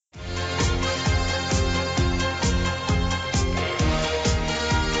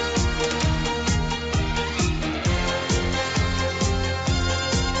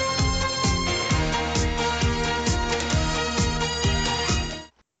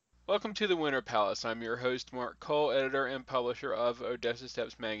Welcome to the Winter Palace. I'm your host, Mark Cole, editor and publisher of Odessa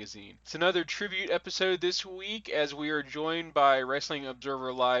Steps magazine. It's another tribute episode this week as we are joined by Wrestling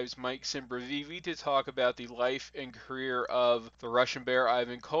Observer Live's Mike Sempervive to talk about the life and career of the Russian Bear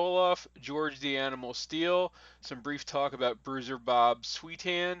Ivan Koloff, George the Animal Steele, some brief talk about Bruiser Bob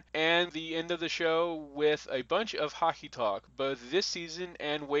Sweetan, and the end of the show with a bunch of hockey talk, both this season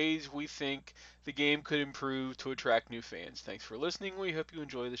and ways we think the game could improve to attract new fans. Thanks for listening. We hope you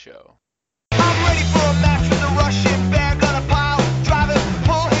enjoy the show. I'm ready for a match with the Russian Bear. Gonna pile, drive him,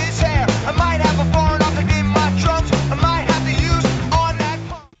 pull his hair. I might have a foreign object in my trunks. I might have to use on that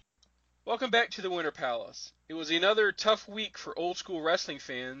pump. Welcome back to the Winter Palace. It was another tough week for old school wrestling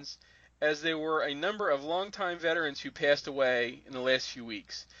fans, as there were a number of longtime veterans who passed away in the last few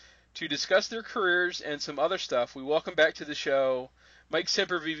weeks. To discuss their careers and some other stuff, we welcome back to the show Mike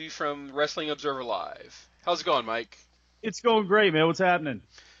Sempervive from Wrestling Observer Live. How's it going, Mike? It's going great, man. What's happening?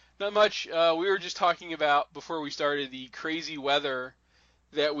 Not much. We were just talking about, before we started, the crazy weather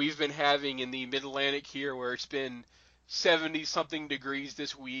that we've been having in the Mid-Atlantic here, where it's been 70-something degrees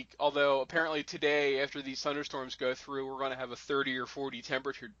this week, although apparently today, after these thunderstorms go through, we're going to have a 30 or 40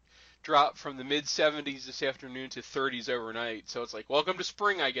 temperature drop from the mid-70s this afternoon to 30s overnight. So it's like, welcome to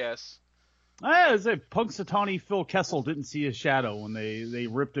spring, I guess. As a Punxsutawney Phil Kessel didn't see his shadow when they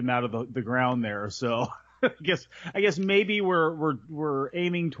ripped him out of the ground there. So I guess maybe we're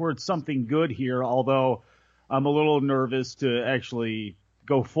aiming towards something good here. Although I'm a little nervous to actually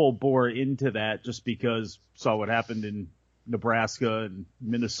go full bore into that, just because saw what happened in Nebraska and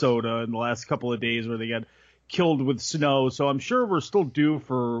Minnesota in the last couple of days where they got killed with snow. So I'm sure we're still due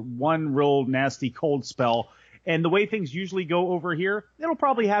for one real nasty cold spell. And the way things usually go over here, it'll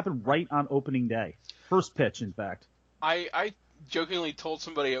probably happen right on opening day. First pitch, in fact. I jokingly told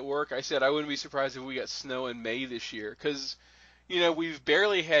somebody at work, I said I wouldn't be surprised if we got snow in May this year, because, we've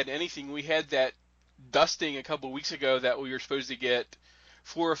barely had anything. We had that dusting a couple of weeks ago that we were supposed to get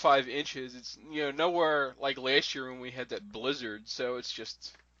 4 or 5 inches. It's, nowhere like last year when we had that blizzard, so it's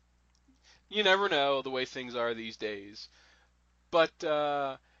just, you never know the way things are these days.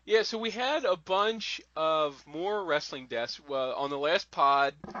 But, yeah, so we had a bunch of more wrestling deaths. Well, on the last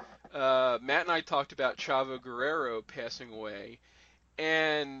pod, Matt and I talked about Chavo Guerrero passing away,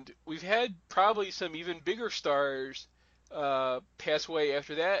 and we've had probably some even bigger stars pass away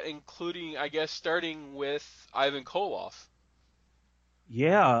after that, including, I guess, starting with Ivan Koloff.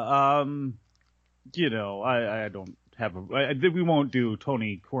 Yeah, I don't have we won't do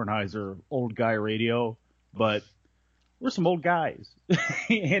Tony Kornheiser old guy radio, but we're some old guys.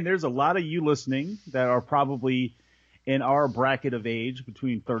 And there's a lot of you listening that are probably in our bracket of age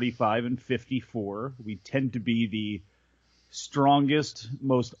between 35 and 54. We tend to be the strongest,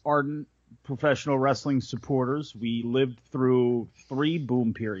 most ardent professional wrestling supporters. We lived through 3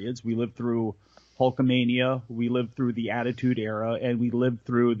 boom periods. We lived through Hulkamania, we lived through the Attitude Era, and we lived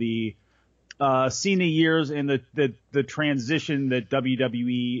through the Cena years and the transition that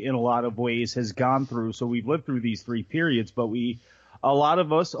WWE in a lot of ways has gone through. So we've lived through these 3 periods, but a lot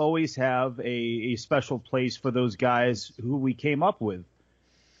of us always have a special place for those guys who we came up with.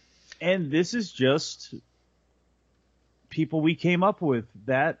 And this is just people we came up with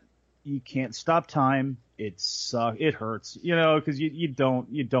that you can't stop time. It hurts, because you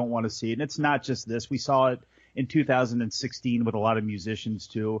don't want to see it. And it's not just this. We saw it in 2016 with a lot of musicians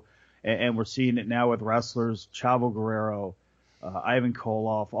too. And we're seeing it now with wrestlers, Chavo Guerrero, Ivan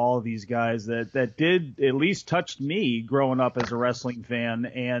Koloff, all of these guys that did at least touched me growing up as a wrestling fan.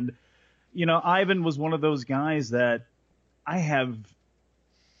 And, Ivan was one of those guys that I have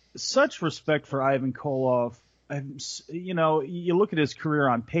such respect for Ivan Koloff. You look at his career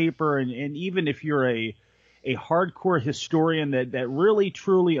on paper, and even if you're a hardcore historian that really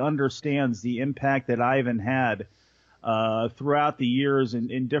truly understands the impact that Ivan had throughout the years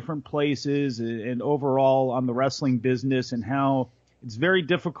in different places and overall on the wrestling business, and how it's very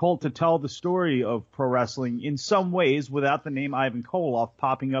difficult to tell the story of pro wrestling in some ways without the name Ivan Koloff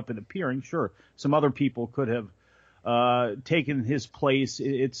popping up and appearing. Sure, some other people could have taken his place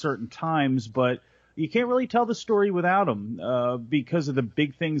at certain times, but you can't really tell the story without him because of the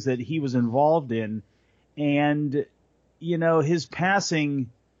big things that he was involved in. And, his passing,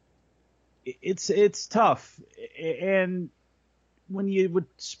 it's tough. And when you would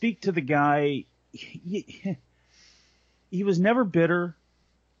speak to the guy, he was never bitter.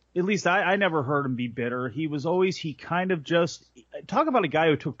 At least I never heard him be bitter. He kind of just talk about a guy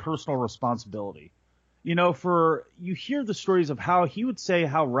who took personal responsibility. You hear the stories of how he would say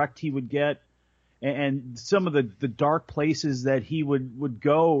how wrecked he would get and some of the dark places that he would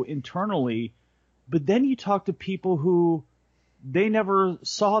go internally. But then you talk to people who they never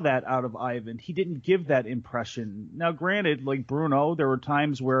saw that out of Ivan. He didn't give that impression. Now, granted, like Bruno, there were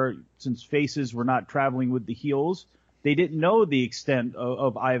times where, since faces were not traveling with the heels, they didn't know the extent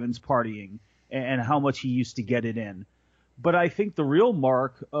of Ivan's partying and how much he used to get it in. But I think the real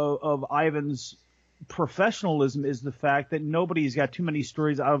mark of Ivan's professionalism is the fact that nobody's got too many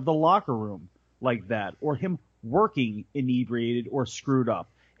stories out of the locker room like that, or him working inebriated or screwed up.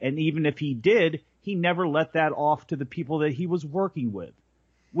 And even if he did, he never let that off to the people that he was working with,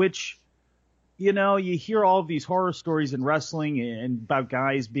 which, you know, you hear all of these horror stories in wrestling and about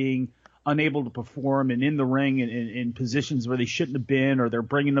guys being unable to perform and in the ring in positions where they shouldn't have been, or they're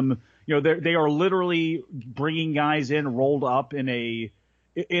bringing them, you know, they are literally bringing guys in rolled up in a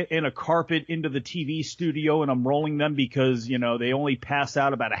carpet into the TV studio and unrolling them because, you know, they only passed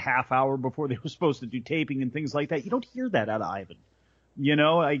out about a half hour before they were supposed to do taping and things like that. You don't hear that out of Ivan. You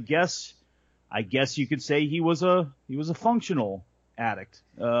know, I guess you could say he was a functional addict.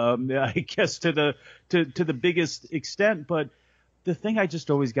 I guess to the biggest extent, but the thing I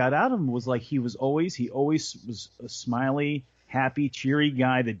just always got out of him was like he always was a smiley, happy, cheery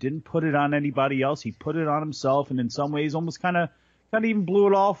guy that didn't put it on anybody else. He put it on himself, and in some ways almost kind of even blew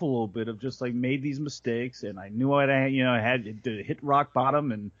it off a little bit of just like made these mistakes, and I knew I had to hit rock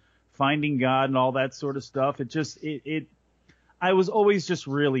bottom and finding God and all that sort of stuff. I was always just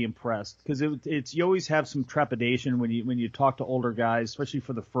really impressed because it's you always have some trepidation when you talk to older guys, especially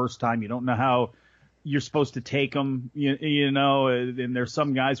for the first time. You don't know how you're supposed to take them, you know, and there's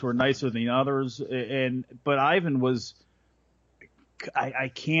some guys who are nicer than others. But Ivan was,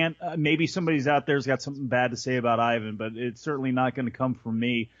 I can't, maybe somebody's out there's got something bad to say about Ivan, but it's certainly not going to come from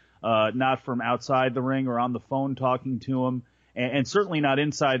me, not from outside the ring or on the phone talking to him, and certainly not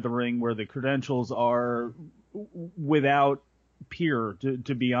inside the ring where the credentials are without peer,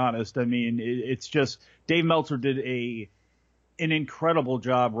 to be honest. I mean, it's just Dave Meltzer did an incredible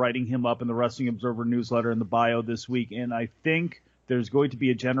job writing him up in the Wrestling Observer newsletter in the bio this week, and I think there's going to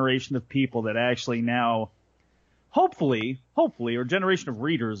be a generation of people that actually now, hopefully, or a generation of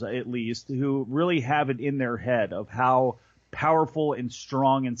readers at least, who really have it in their head of how powerful and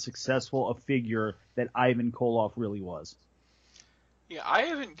strong and successful a figure that Ivan Koloff really was. Yeah, I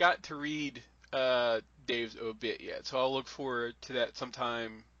haven't got to read Dave's obit yet, so I'll look forward to that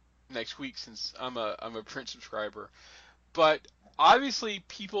sometime next week since I'm a print subscriber. But obviously,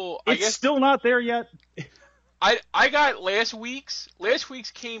 people, I guess still not there yet. I got last week's. Last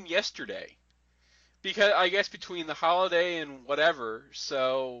week's came yesterday because I guess between the holiday and whatever.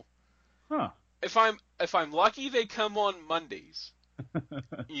 So, if I'm lucky, they come on Mondays.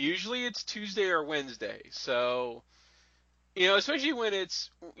 Usually it's Tuesday or Wednesday. So, you know, especially when it's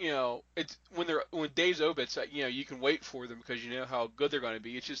when Dave's obits, you know, you can wait for them because you know how good they're going to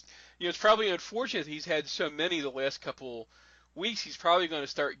be. It's just, you know, it's probably unfortunate he's had so many the last couple weeks. He's probably going to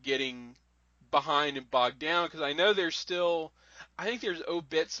start getting behind and bogged down because I know I think there's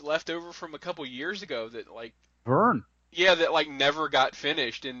obits left over from a couple years ago that like Vern. Yeah, that like never got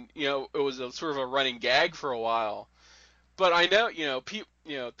finished, and you know it was a sort of a running gag for a while. But I know,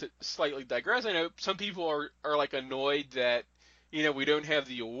 to slightly digress, I know some people are like annoyed that, you know, we don't have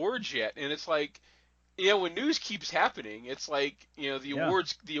the awards yet, and it's like, you know, when news keeps happening, it's like, you know,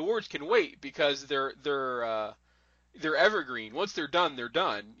 the awards can wait because they're evergreen. Once they're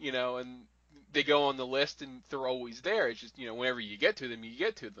done, you know, and they go on the list and they're always there. It's just, you know, whenever you get to them, you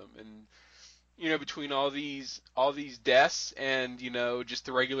get to them, and you know, between all these deaths and, you know, just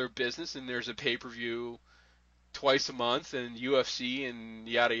the regular business, and there's a pay-per-view twice a month and UFC and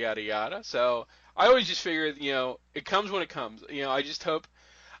yada yada yada. So I always just figured, you know, it comes when it comes. You know, I just hope,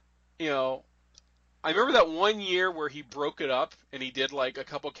 you know, I remember that one year where he broke it up and he did like a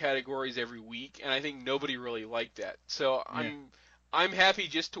couple categories every week, and I think nobody really liked that. So I'm happy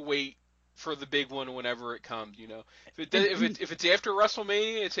just to wait for the big one whenever it comes. You know, if it's after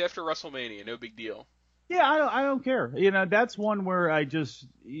WrestleMania, it's after WrestleMania. No big deal. Yeah, I don't care. You know, that's one where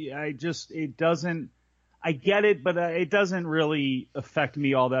it doesn't. I get it, but it doesn't really affect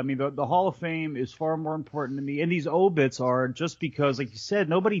me all that. I mean, the Hall of Fame is far more important to me, and these obits are just because, like you said,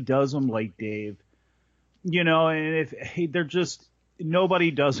 nobody does them like Dave. You know, and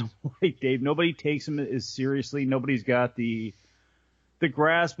nobody does them like Dave. Nobody takes them as seriously. Nobody's got the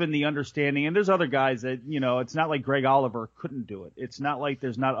grasp and the understanding. And there's other guys that, you know, it's not like Greg Oliver couldn't do it. It's not like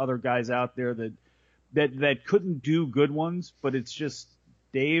there's not other guys out there that couldn't do good ones, but it's just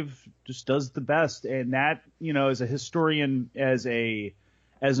Dave just does the best. And that, you know, as a historian, as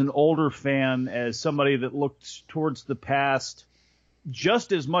an older fan, as somebody that looks towards the past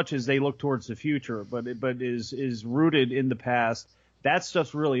just as much as they look towards the future, but is rooted in the past, that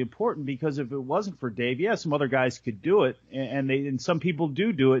stuff's really important, because if it wasn't for Dave, yeah, some other guys could do it, and some people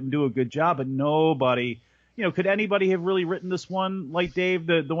do it and do a good job, but nobody, could anybody have really written this one like Dave,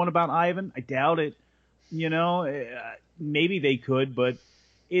 the one about Ivan? I doubt it. Maybe they could, but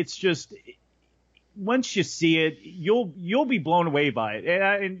it's just, once you see it, you'll be blown away by it.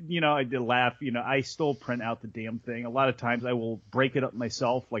 I did laugh. I still print out the damn thing. A lot of times I will break it up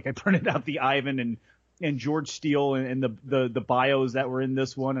myself. Like I printed out the Ivan and George Steele and the bios that were in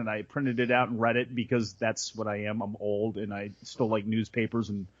this one, and I printed it out and read it, because that's what I am. I'm old, and I still like newspapers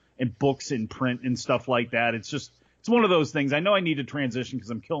and books and print and stuff like that. It's one of those things. I know I need to transition because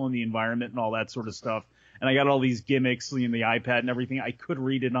I'm killing the environment and all that sort of stuff. And I got all these gimmicks in the iPad and everything I could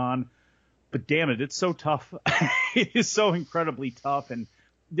read it on. But damn it, it's so tough. It is so incredibly tough. And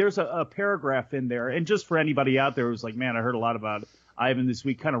there's a paragraph in there. And just for anybody out there who's like, man, I heard a lot about Ivan this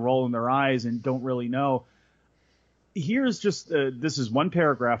week, kind of rolling their eyes and don't really know. Here's just, this is one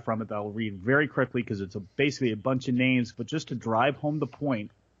paragraph from it that I'll read very quickly, because it's basically a bunch of names. But just to drive home the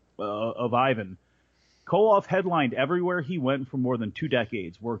point of Ivan, Koloff headlined everywhere he went for more than 2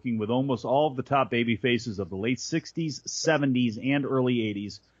 decades, working with almost all of the top baby faces of the late 60s, 70s, and early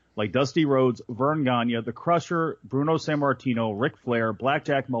 80s. Like Dusty Rhodes, Vern Gagne, The Crusher, Bruno Sammartino, Ric Flair,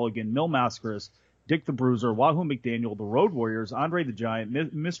 Blackjack Mulligan, Mil Mascaras, Dick the Bruiser, Wahoo McDaniel, The Road Warriors, Andre the Giant,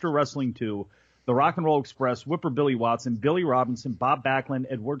 Mr. Wrestling 2, The Rock and Roll Express, Whipper Billy Watson, Billy Robinson, Bob Backlund,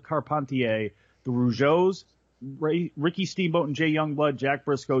 Edward Carpentier, The Rougeaus, Ricky Steamboat and Jay Youngblood, Jack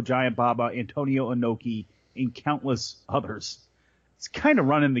Briscoe, Giant Baba, Antonio Inoki, and countless others. It's kind of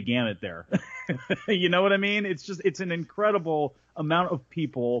running the gamut there. You know what I mean? It's an incredible amount of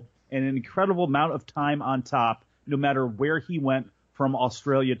people and an incredible amount of time on top, no matter where he went from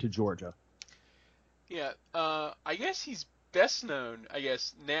Australia to Georgia. Yeah, I guess he's best known,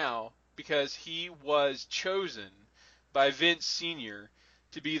 now, because he was chosen by Vince Sr.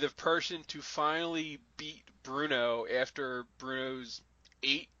 to be the person to finally beat Bruno after Bruno's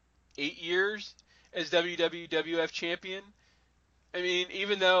eight years as WWF champion. I mean,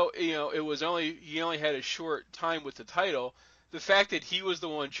 even though he only had a short time with the title, the fact that he was the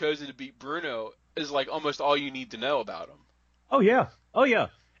one chosen to beat Bruno is like almost all you need to know about him. Oh yeah, oh yeah.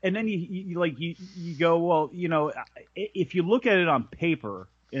 And then you go, well, if you look at it on paper,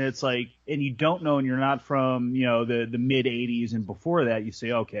 and it's like, and you don't know, and you're not from the mid '80s and before that, you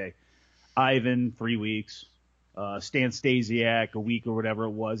say, okay, Ivan 3 weeks, Stan Stasiak a week or whatever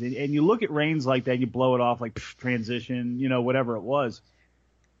it was, and you look at reigns like that, you blow it off like transition, whatever it was,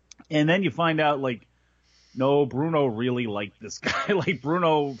 and then you find out like, no, Bruno really liked this guy. Like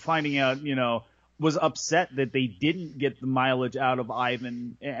Bruno finding out, was upset that they didn't get the mileage out of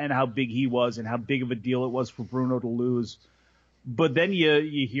Ivan and how big he was and how big of a deal it was for Bruno to lose. But then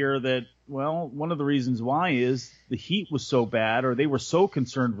you hear that, well, one of the reasons why is the heat was so bad, or they were so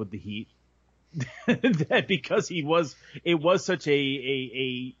concerned with the heat that because it was such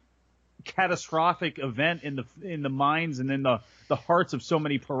a catastrophic event in the minds and in the hearts of so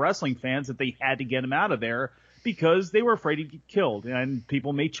many pro wrestling fans that they had to get him out of there because they were afraid he'd get killed. And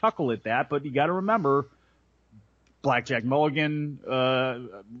people may chuckle at that, but you got to remember, Blackjack Mulligan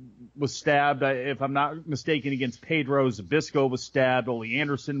was stabbed, if I'm not mistaken, against Pedro. Zabisco was stabbed. Ole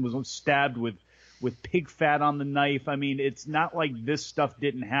Anderson was stabbed with pig fat on the knife. I mean, it's not like this stuff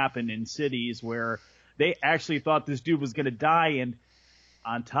didn't happen in cities where they actually thought this dude was going to die. And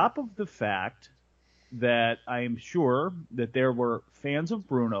on top of the fact that I am sure that there were fans of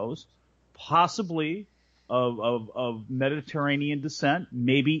Bruno's, possibly of Mediterranean descent,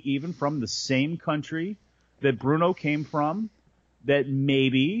 maybe even from the same country that Bruno came from, that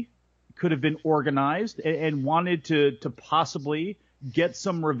maybe could have been organized and wanted to possibly get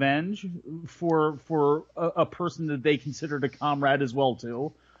some revenge for a person that they considered a comrade as well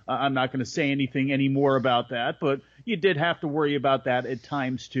too. I'm not going to say anything anymore about that, but you did have to worry about that at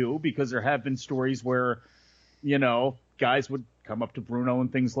times too, because there have been stories where, guys would come up to Bruno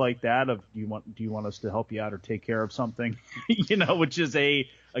and things like that of, do you want us to help you out or take care of something, which is a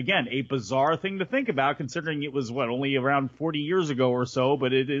bizarre thing to think about, considering it was only around 40 years ago or so,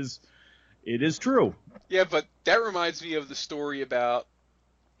 but it is true. Yeah, but that reminds me of the story about,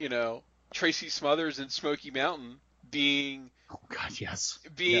 Tracy Smothers and Smoky Mountain being, oh God, yes,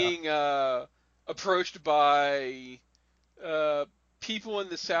 approached by people in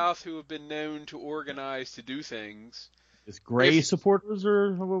the South who have been known to organize to do things. Is Gray supporters,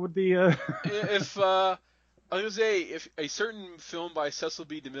 or what would be? If I was gonna say, if a certain film by Cecil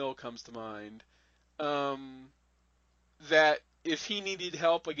B. DeMille comes to mind, that if he needed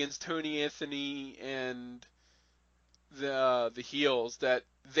help against Tony Anthony and the Heels, that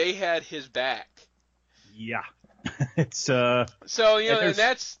they had his back. Yeah. It's So and and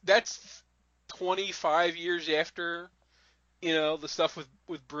there's that's 25 years after the stuff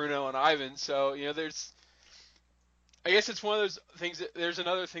with Bruno and Ivan. So there's I guess it's one of those things that there's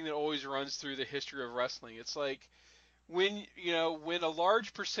another thing that always runs through the history of wrestling. It's like when a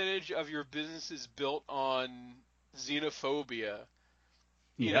large percentage of your business is built on xenophobia,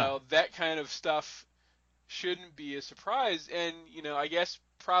 yeah. that kind of stuff shouldn't be a surprise. And I guess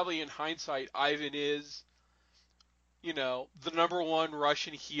probably in hindsight, Ivan is the number one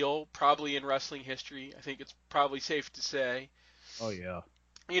Russian heel probably in wrestling history. I think it's probably safe to say. Oh yeah.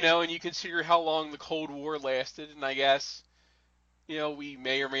 And you consider how long the Cold War lasted, and I guess we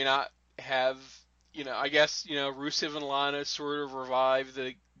may or may not have, I guess, Rusev and Lana sort of revived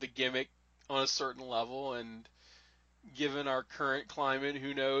the gimmick on a certain level, and given our current climate,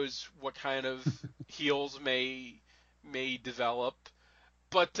 who knows what kind of heels may develop.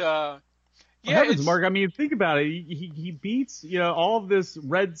 But Well, yeah, heavens, it's Mark. I mean, think about it. He beats all of this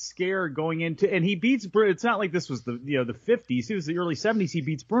Red Scare going into, and he beats Bruno. It's not like this was the the 50s. It was the early 70s. He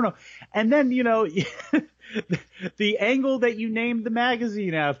beats Bruno, and then the angle that you named the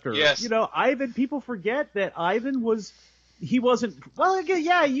magazine after. yes, Ivan. People forget that Ivan was. He wasn't. Well, again,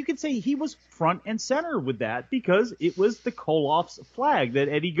 yeah, you could say he was front and center with that because it was the Koloff's flag that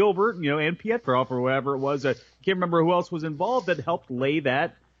Eddie Gilbert, and Pietrov or whatever it was. I can't remember who else was involved that helped lay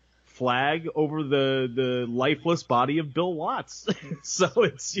that flag over the lifeless body of Bill Watts. So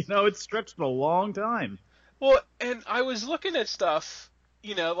it's stretched a long time. well, and I was looking at stuff.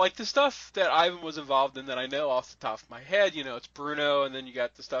 Like the stuff that Ivan was involved in that I know off the top of my head, it's Bruno, and then you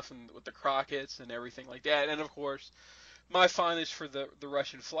got the stuff with the Crockett's and everything like that, and of course, my fondness for the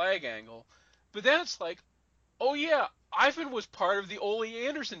Russian flag angle. But then it's like, oh yeah, Ivan was part of the Ole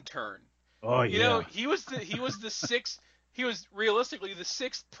Anderson turn. Oh yeah. He was the sixth. He was realistically the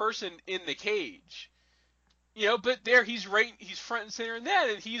sixth person in the cage. But there he's front and center in that,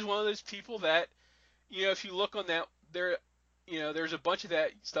 and he's one of those people that, if you look on that there's a bunch of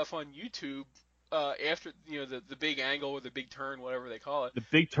that stuff on YouTube after the big angle or the big turn, whatever they call it. The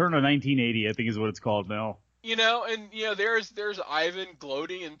big turn of 1980, I think, is what it's called now. There's Ivan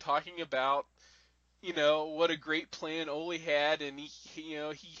gloating and talking about what a great plan Ole had, and he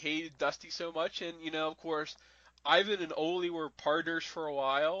hated Dusty so much, and of course Ivan and Ole were partners for a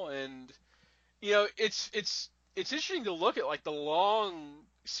while, and it's interesting to look at like the long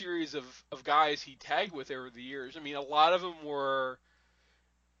series of guys he tagged with over the years. I mean, a lot of them were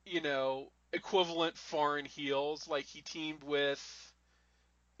equivalent foreign heels. Like he teamed with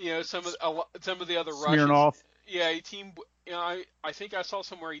some of the other Russians. Smirnoff. Yeah, he teamed. I think I saw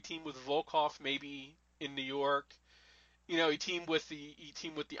somewhere he teamed with Volkov maybe in New York. He teamed with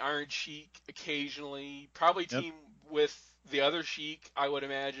the Iron Sheik occasionally. Probably Yep. teamed with the other Sheik, I would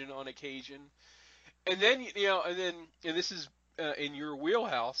imagine, on occasion. And then and this is in your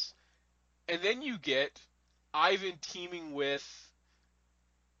wheelhouse. And then you get Ivan teaming with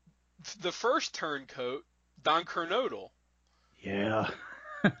the first turncoat, Don Kernodle. Yeah.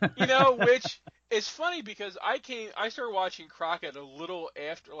 Which is funny because I started watching Crockett a little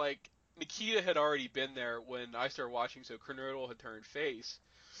after, like, Nikita had already been there when I started watching, so Kernodle had turned face.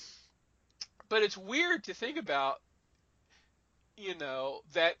 But it's weird to think about,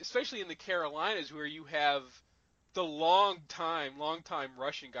 that especially in the Carolinas where you have the long time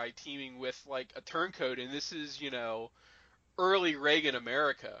Russian guy teaming with like a turncoat, and this is, early Reagan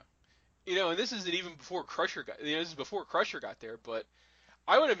America. And this isn't even before Crusher got, this is before Crusher got there, but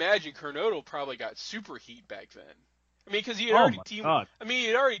I would imagine Kernodle probably got super heat back then. I mean, because he had Oh already my teamed. God. I mean, he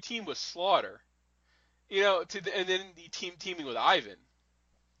had already teamed with Slaughter. And then he teaming with Ivan.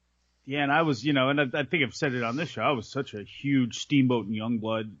 Yeah, and I was, and I think I've said it on this show. I was such a huge Steamboat and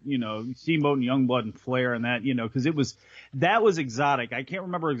Youngblood, Steamboat and Youngblood and Flair and that, because that was exotic. I can't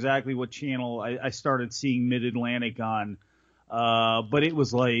remember exactly what channel I started seeing Mid-Atlantic on, but it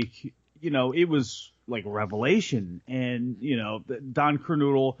was like, it was like a revelation. And, Don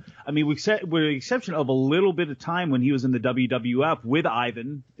Kernodle, I mean, with the exception of a little bit of time when he was in the WWF with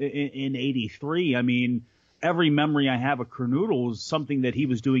Ivan in 83, I mean, every memory I have of Kernodle was something that he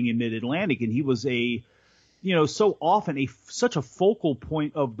was doing in Mid-Atlantic, and he was so often such a focal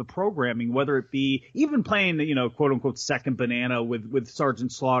point of the programming, whether it be even playing, quote unquote second banana with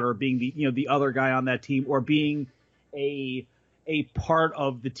Sergeant Slaughter, being the other guy on that team, or being a part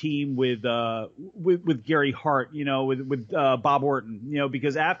of the team with Gary Hart, with Bob Orton,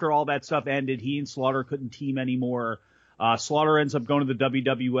 because after all that stuff ended, he and Slaughter couldn't team anymore. Slaughter ends up going to the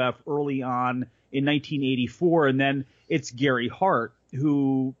WWF early on in 1984, and then it's Gary Hart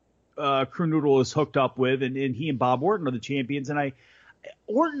who Kernodle is hooked up with, and he and Bob Orton are the champions. And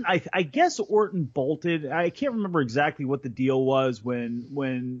Orton, I guess Orton bolted. I can't remember exactly what the deal was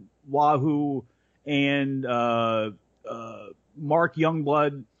when Wahoo and Mark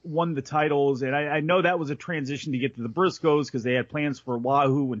Youngblood won the titles, and I know that was a transition to get to the Briscoes because they had plans for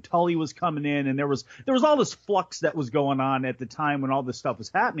Wahoo when Tully was coming in, and there was all this flux that was going on at the time when all this stuff was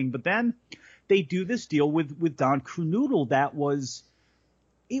happening. But then they do this deal with Don Krunoodle that was.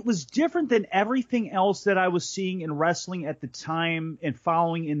 It was different than everything else that I was seeing in wrestling at the time and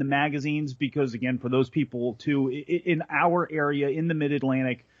following in the magazines because, again, for those people, too, in our area, in the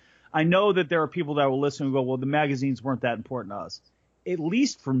Mid-Atlantic, I know that there are people that will listen and go, well, the magazines weren't that important to us. At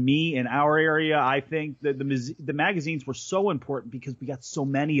least for me in our area, I think that the magazines were so important because we got so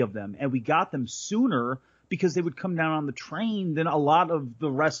many of them, and we got them sooner because they would come down on the train than a lot of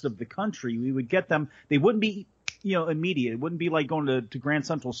the rest of the country. We would get them. They wouldn't be immediate. It wouldn't be like going to Grand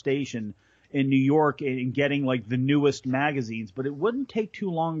Central Station in New York and getting like the newest magazines, but it wouldn't take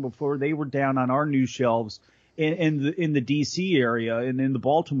too long before they were down on our news shelves in the DC area and in the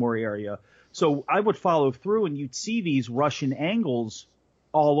Baltimore area. So I would follow through and you'd see these Russian angles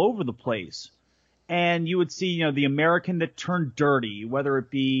all over the place. And you would see, the American that turned dirty, whether it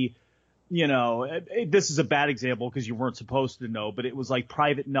be, this is a bad example because you weren't supposed to know, but it was like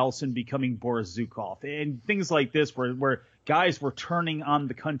Private Nelson becoming Boris Zukov and things like this where guys were turning on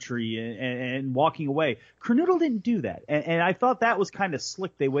the country and walking away. Krunoodle didn't do that. And I thought that was kind of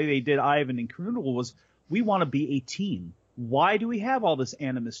slick the way they did Ivan and Krunoodle was we want to be a team. Why do we have all this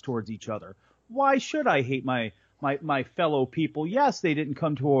animus towards each other? Why should I hate my fellow people? Yes, they didn't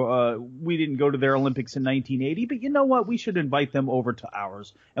come to we didn't go to their Olympics in 1980, but you know what? We should invite them over to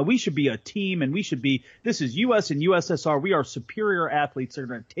ours, and we should be a team, and this is U.S. and USSR. We are superior athletes that are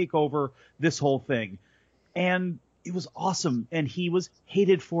going to take over this whole thing. And it was awesome, and he was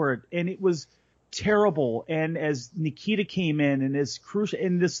hated for it, and it was terrible. And as Nikita came in, and as crucial,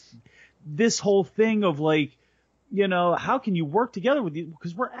 and this whole thing of like, how can you work together with you?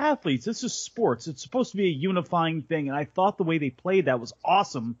 Because we're athletes. This is sports. It's supposed to be a unifying thing. And I thought the way they played that was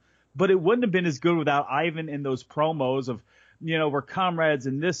awesome, but it wouldn't have been as good without Ivan in those promos of, we're comrades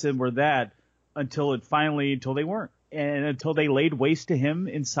and this and we're that until they weren't. And until they laid waste to him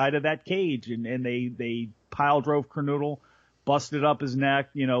inside of that cage and they pile drove Krunoodle, busted up his neck,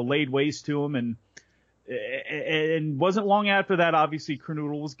 laid waste to him. And wasn't long after that, obviously,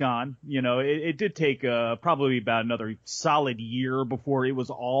 Krunoodle was gone. It did take probably about another solid year before it was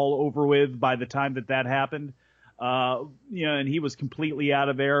all over with by the time that happened. And he was completely out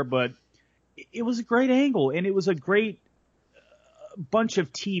of there. But it was a great angle, and it was a great bunch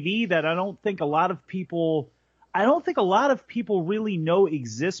of TV that I don't think a lot of people really know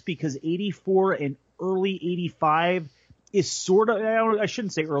exists because 84 and early 85 is sort of, I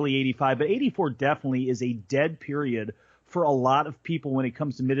shouldn't say early 85, but 84 definitely is a dead period for a lot of people when it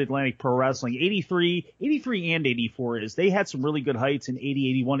comes to Mid-Atlantic Pro Wrestling. 83 and 84 they had some really good heights in 80,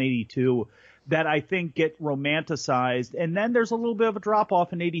 81, 82 that I think get romanticized. And then there's a little bit of a drop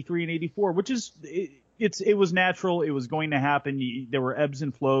off in 83 and 84, which is, it was natural. It was going to happen. There were ebbs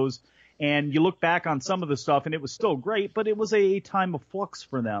and flows. And you look back on some of the stuff and it was still great, but it was a time of flux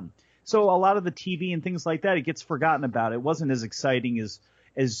for them. So a lot of the TV and things like that, it gets forgotten about. It wasn't as exciting as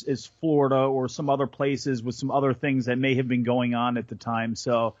Florida or some other places with some other things that may have been going on at the time.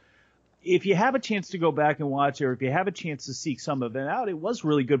 So if you have a chance to go back and watch it, or if you have a chance to seek some of it out, it was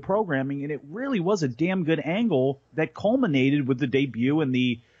really good programming, and it really was a damn good angle that culminated with the debut and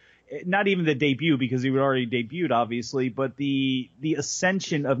not even the debut because he had already debuted, obviously, but the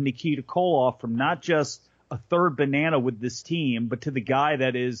ascension of Nikita Koloff from not just a third banana with this team, but to the guy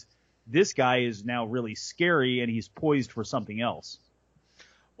that is, this guy is now really scary and he's poised for something else.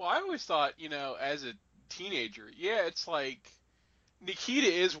 Well, I always thought, as a teenager, it's like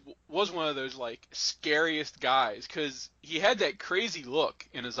Nikita was one of those like scariest guys because he had that crazy look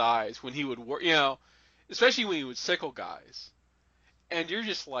in his eyes when he would work, especially when he would sickle guys. And you're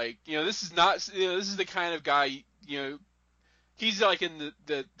just like, this is not, this is the kind of guy, he's like in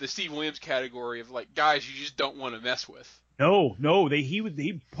the Steve Williams category of like guys you just don't want to mess with. No,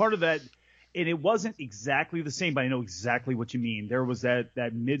 he part of that, and it wasn't exactly the same, but I know exactly what you mean. There was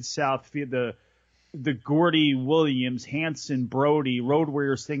that Mid-South, the Gordy Williams, Hanson, Brody, Road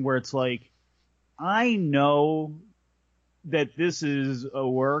Warriors thing where it's like, I know that this is a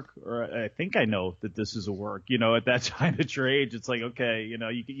work, or I think I know that this is a work, at that time at your age, it's like, okay,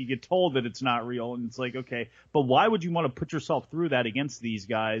 you get told that it's not real, and it's like, okay, but why would you want to put yourself through that against these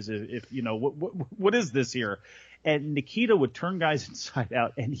guys if what is this here? And Nikita would turn guys inside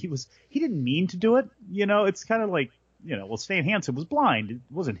out, and he didn't mean to do it. It's kind of like, Stan Hansen was blind. It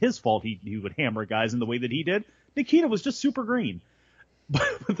wasn't his fault he would hammer guys in the way that he did. Nikita was just super green.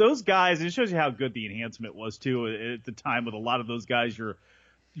 But those guys, it shows you how good the enhancement was too at the time. With a lot of those guys, your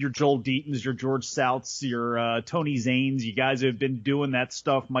Joel Deatons, your George Souths, your Tony Zanes, you guys have been doing that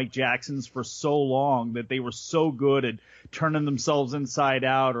stuff, Mike Jackson's, for so long that they were so good at turning themselves inside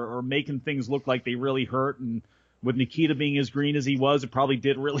out or making things look like they really hurt. And with Nikita being as green as he was, it probably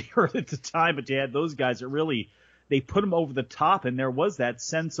did really hurt at the time. But you had those guys that really, they put him over the top, and there was that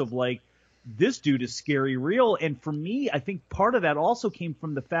sense of like, this dude is scary real. And for me, I think part of that also came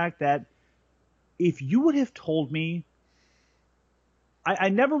from the fact that if you would have told me, I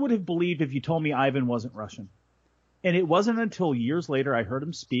never would have believed if you told me Ivan wasn't Russian. And it wasn't until years later I heard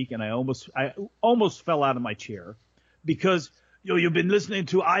him speak, and I almost fell out of my chair because, you've been listening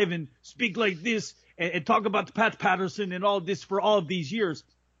to Ivan speak like this and talk about Pat Patterson and all this for all of these years.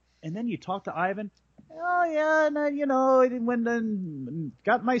 And then you talk to Ivan. Oh, yeah, and, when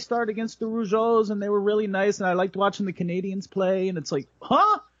got my start against the Rougeaus, and they were really nice, and I liked watching the Canadians play, and it's like,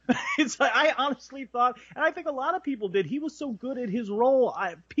 huh? It's like, I honestly thought, and I think a lot of people did, he was so good at his role.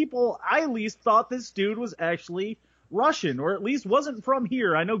 I at least thought this dude was actually Russian, or at least wasn't from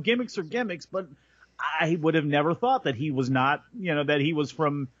here. I know gimmicks are gimmicks, but I would have never thought that he was not, that he was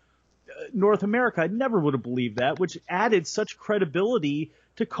from North America. I never would have believed that, which added such credibility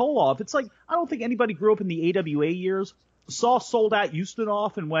to Koloff. It's like, I don't think anybody grew up in the AWA years, saw Sold Out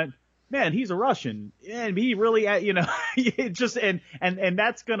Ustinov and went, man, he's a Russian, and he really, it just, and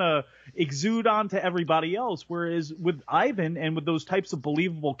that's gonna exude onto everybody else. Whereas with Ivan and with those types of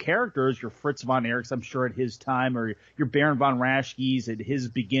believable characters, your Fritz von Erichs, I'm sure at his time, or your Baron von Raschke's at his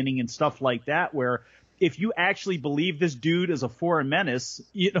beginning and stuff like that, where if you actually believe this dude is a foreign menace,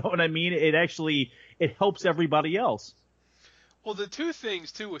 you know what I mean? It helps everybody else. Well, the two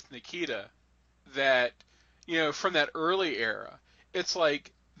things too with Nikita that, from that early era, it's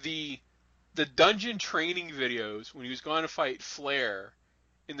like the dungeon training videos when he was going to fight Flair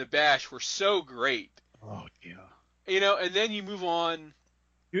in the Bash were so great. Oh yeah. And then you move on.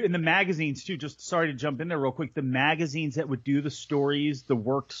 In the magazines too, just sorry to jump in there real quick, the magazines that would do the stories, the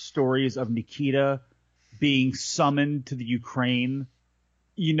worked stories of Nikita being summoned to the Ukraine,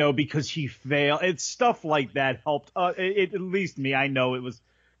 because he failed. It's stuff like that helped. At least me, I know it was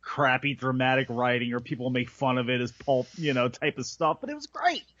crappy dramatic writing or people make fun of it as pulp, type of stuff, but it was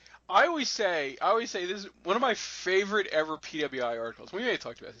great. I always say this is one of my favorite ever PWI articles. We may have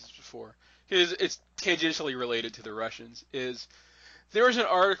talked about this before because it's tangentially related to the Russians. Is there was an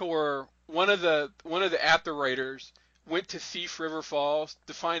article where one of the Apta writers went to Thief River Falls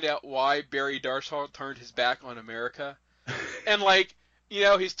to find out why Barry Darsow turned his back on America, and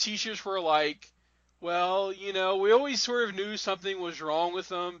his teachers were like, well, we always sort of knew something was wrong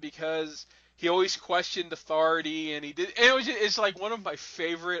with him because he always questioned authority, and he did. And it's like one of my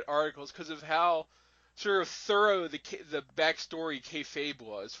favorite articles because of how sort of thorough the backstory kayfabe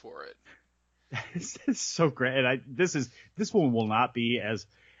was for it. This is so great. And this one will not be as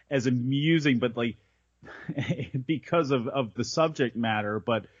amusing, but because of the subject matter.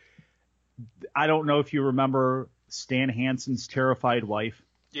 But I don't know if you remember Stan Hansen's Terrified Wife.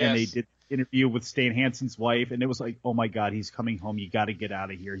 Yes. And they did an interview with Stan Hansen's wife, and it was like, oh my God, he's coming home. You got to get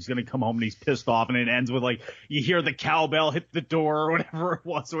out of here. He's going to come home and he's pissed off. And it ends with you hear the cowbell hit the door or whatever it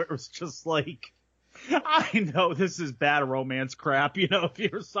was. Where it was just like, I know this is bad romance crap, if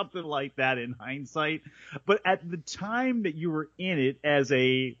you're something like that in hindsight. But at the time that you were in it as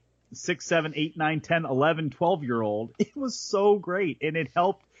a 6, 7, 8, 9, 10, 11, 12-year-old, it was so great. And it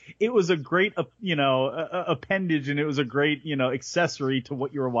helped. It was a great, appendage, and it was a great, accessory to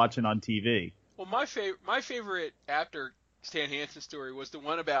what you were watching on TV. Well, my favorite after Stan Hansen story was the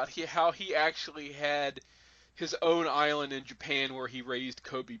one about how he actually had his own island in Japan where he raised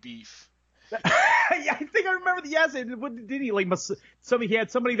Kobe beef. Yeah, I think I remember. Yes, what did he he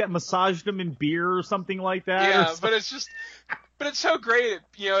had somebody that massaged him in beer or something like that. Yeah, but it's so great.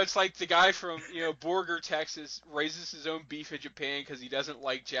 It's like the guy from Borger, Texas, raises his own beef in Japan because he doesn't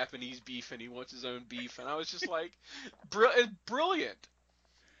like Japanese beef and he wants his own beef. And I was just like, brilliant.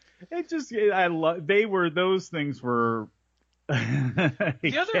 It just, those things were.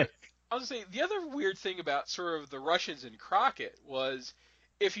 The other weird thing about sort of the Russians and Crockett was,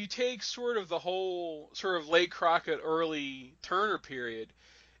 if you take sort of the whole sort of late Crockett, early Turner period,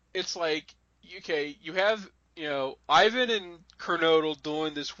 it's like, okay, you have, Ivan and Kernodle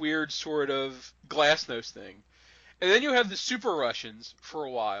doing this weird sort of glasnost thing. And then you have the Super Russians for a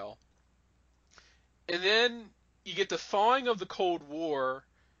while. And then you get the thawing of the Cold War,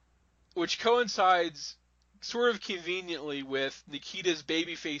 which coincides sort of conveniently with Nikita's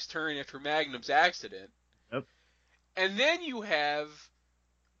babyface turn after Magnum's accident. Yep. And then you have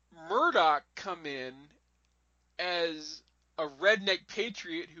Murdoch come in as a redneck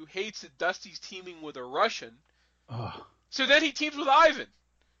patriot who hates that Dusty's teaming with a Russian. Oh, So then he teams with Ivan.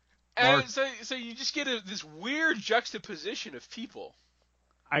 Mark, And so you just get this weird juxtaposition of people.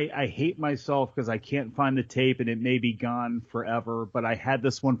 I hate myself because I can't find the tape and it may be gone forever, but I had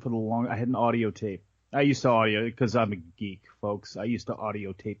this one for I had an audio tape. I used to audio because I'm a geek, folks. I used to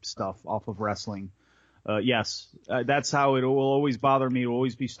audio tape stuff off of wrestling. Yes, that's how it will always bother me. It will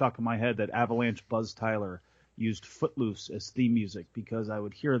always be stuck in my head that Avalanche Buzz Tyler used Footloose as theme music because I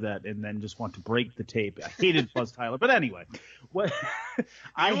would hear that and then just want to break the tape. I hated Buzz Tyler, but anyway, what You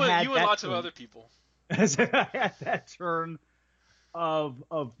and lots of other people. I had that turn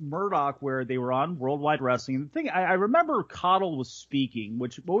of Murdoch where they were on Worldwide Wrestling. And the thing I remember Coddle was speaking,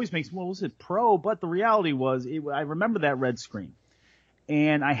 which always makes me, well, was it pro? But the reality was, I remember that red screen.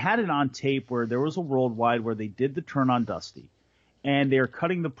 And I had it on tape where there was a Worldwide where they did the turn on Dusty. And they're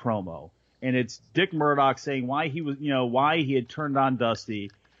cutting the promo. And it's Dick Murdoch saying why he had turned on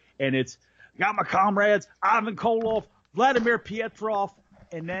Dusty. And it's, got my comrades, Ivan Koloff, Vladimir Pietrov.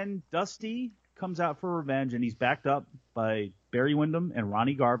 And then Dusty comes out for revenge, and he's backed up by Barry Windham and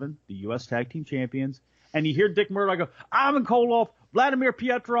Ronnie Garvin, the U.S. Tag Team Champions. And you hear Dick Murdoch go, Ivan Koloff, Vladimir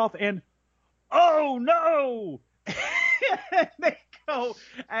Pietrov, and oh no! And they go,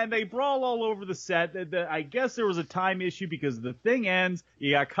 and they brawl all over the set. I guess there was a time issue because the thing ends.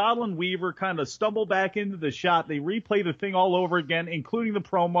 You got Coddle and Weaver kind of stumble back into the shot. They replay the thing all over again, including the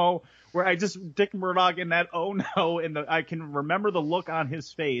promo where Dick Murdoch in that oh no, and I can remember the look on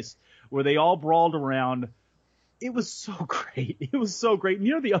his face where they all brawled around. It was so great. It was so great. And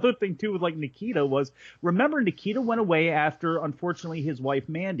you know, the other thing too with like Nikita was, remember Nikita went away after, unfortunately, his wife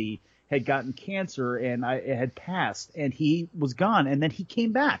Mandy had gotten cancer and it had passed, and he was gone. And then he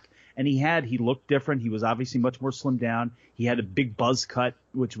came back, and he looked different. He was obviously much more slimmed down. He had a big buzz cut,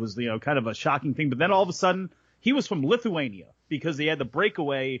 which was, kind of a shocking thing. But then all of a sudden, he was from Lithuania because he had the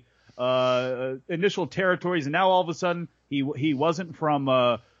breakaway initial territories, and now all of a sudden he wasn't from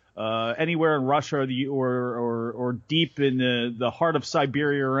anywhere in Russia or deep in the heart of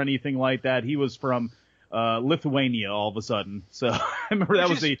Siberia or anything like that. He was from Lithuania all of a sudden. So I remember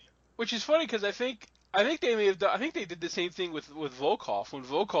which is funny because I think they did the same thing with Volkov when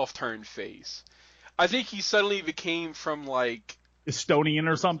Volkov turned face. I think he suddenly became from like Estonian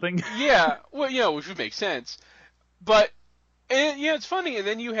or something. Yeah, well, which would make sense. But it's funny. And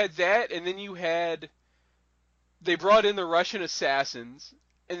then you had that, and then they brought in the Russian assassins.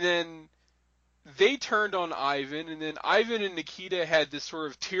 And then they turned on Ivan, and then Ivan and Nikita had this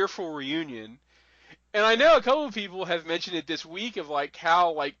sort of tearful reunion. And I know a couple of people have mentioned it this week of like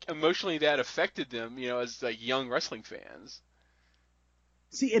how like emotionally that affected them, as like young wrestling fans.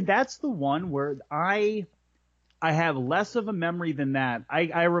 See, and that's the one where I have less of a memory than that.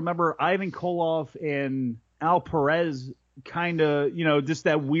 I remember Ivan Koloff and Al Perez kind of, just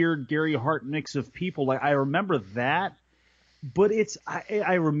that weird Gary Hart mix of people. Like I remember that. But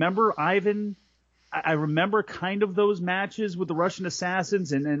I remember Ivan. I remember kind of those matches with the Russian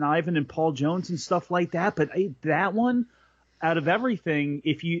assassins and Ivan and Paul Jones and stuff like that. But that one, out of everything,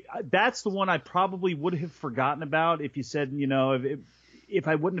 that's the one I probably would have forgotten about if you said, if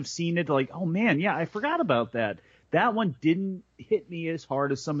I wouldn't have seen it, like, oh man, yeah, I forgot about that. That one didn't hit me as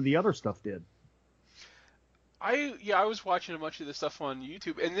hard as some of the other stuff did. I was watching a bunch of this stuff on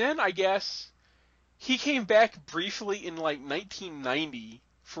YouTube, and then I guess he came back briefly in like 1990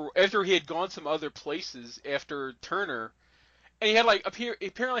 after he had gone some other places after Turner, and he had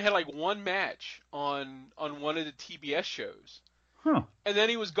apparently had like one match on one of the TBS shows. Huh. And then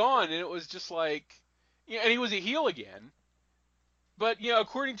he was gone, and it was just like, and he was a heel again. But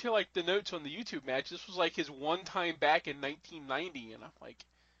according to like the notes on the YouTube match, this was like his one time back in 1990, and I'm like,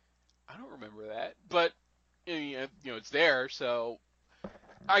 I don't remember that, but it's there, so.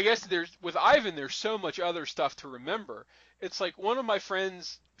 I guess with Ivan, there's so much other stuff to remember. It's like one of my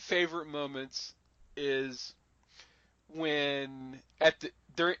friend's favorite moments is when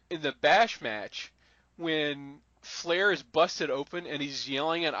in the Bash match when Flair is busted open and he's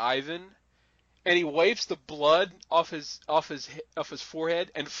yelling at Ivan, and he wipes the blood off his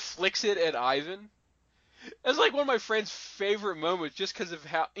forehead and flicks it at Ivan. That's like one of my friend's favorite moments, just because of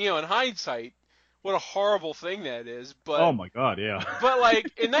how in hindsight, what a horrible thing that is. But oh my God, yeah. But like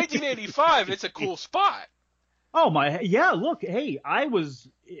in 1985, it's a cool spot. Oh my, yeah. Look, hey, I was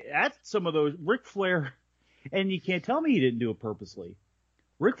at some of those Ric Flair, and you can't tell me he didn't do it purposely.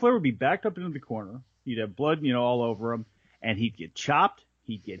 Ric Flair would be backed up into the corner. He'd have blood, all over him, and he'd get chopped.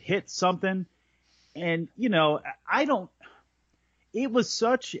 He'd get hit something, and It was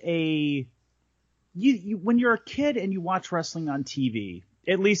such a when you're a kid and you watch wrestling on TV.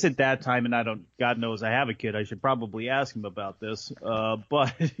 at least at that time, and God knows I have a kid, I should probably ask him about this.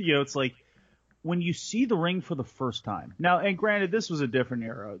 But it's like when you see the ring for the first time. Now, and granted, this was a different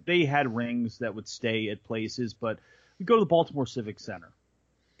era. They had rings that would stay at places, but you go to the Baltimore Civic Center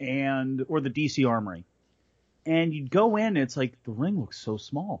or the DC Armory, and you'd go in, and it's like the ring looks so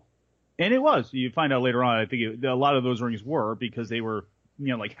small. And it was. You find out later on, I think a lot of those rings were because they were,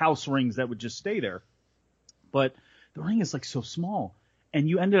 like house rings that would just stay there. But the ring is like so small. And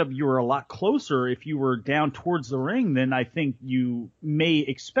you were a lot closer if you were down towards the ring than I think you may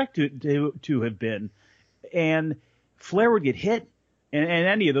expect it to have been. And Flair would get hit, and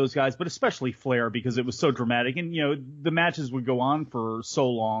any of those guys, but especially Flair because it was so dramatic. And, the matches would go on for so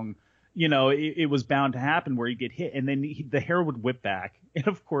long, it was bound to happen where he'd get hit, and then the hair would whip back. And,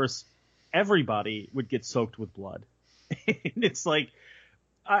 of course, everybody would get soaked with blood. And it's like,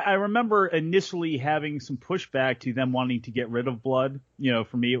 I remember initially having some pushback to them wanting to get rid of blood.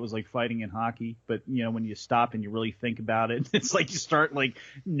 For me, it was like fighting in hockey. But, when you stop and you really think about it, it's like you start like,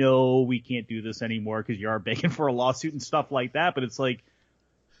 no, we can't do this anymore because you are begging for a lawsuit and stuff like that. But it's like,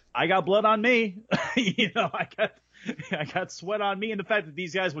 I got blood on me. I got sweat on me. And the fact that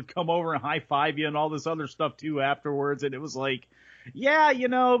these guys would come over and high five you and all this other stuff too afterwards. And it was like, yeah,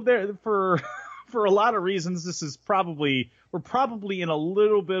 for a lot of reasons, we're probably in a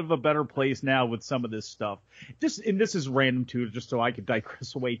little bit of a better place now with some of this stuff. And this is random too, just so I could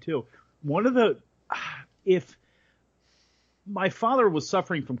digress away too. If my father was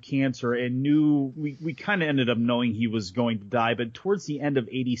suffering from cancer and we kind of ended up knowing he was going to die, but towards the end of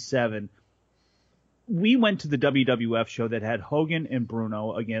 '87, we went to the WWF show that had Hogan and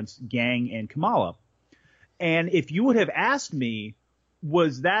Bruno against Gang and Kamala. And if you would have asked me,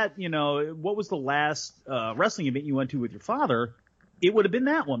 was that, what was the last wrestling event you went to with your father? It would have been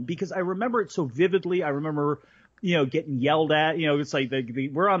that one because I remember it so vividly. I remember, getting yelled at. It's like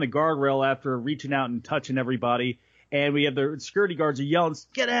we're on the guardrail after reaching out and touching everybody, and we have the security guards are yelling,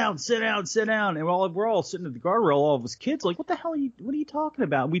 "Get down, sit down, sit down," and we're all sitting at the guardrail, all of us kids, like, what the hell what are you talking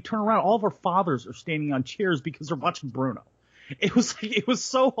about? And we turn around, all of our fathers are standing on chairs because they're watching Bruno. It was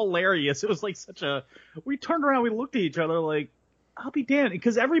so hilarious. It was like we turned around, we looked at each other like, I'll be damned,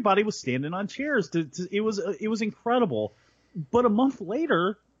 because everybody was standing on chairs. It was incredible. But a month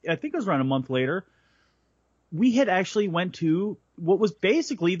later, I think it was around a month later, we had actually went to what was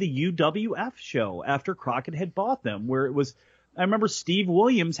basically the UWF show after Crockett had bought them, where it was, I remember Steve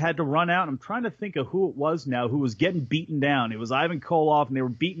Williams had to run out, and I'm trying to think of who it was now, who was getting beaten down. It was Ivan Koloff, and they were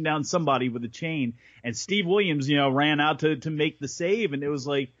beating down somebody with a chain, and Steve Williams, ran out to make the save, and it was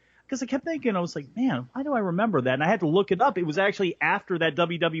like, because I kept thinking, I was like, man, why do I remember that? And I had to look it up. It was actually after that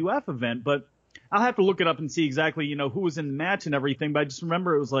WWF event, but I'll have to look it up and see exactly, who was in the match and everything. But I just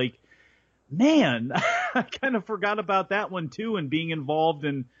remember it was like, man, I kind of forgot about that one too, and being involved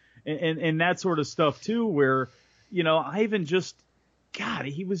in that sort of stuff too, where, Ivan just, God,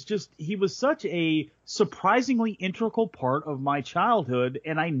 he was such a surprisingly integral part of my childhood,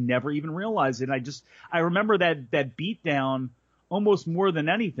 and I never even realized it. I remember that beatdown almost more than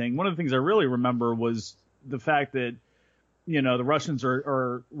anything. One of the things I really remember was the fact that, the Russians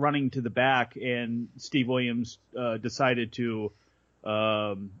are running to the back, and Steve Williams decided to,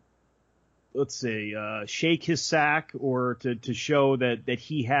 shake his sack or to show that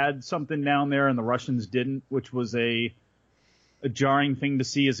he had something down there and the Russians didn't, which was a jarring thing to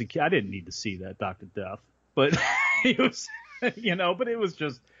see as a kid. I didn't need to see that, Dr. Death, but it was, but it was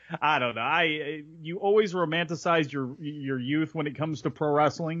just, I don't know. You always romanticize your youth when it comes to pro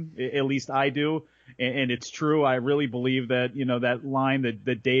wrestling. At least I do. And it's true. I really believe that, that line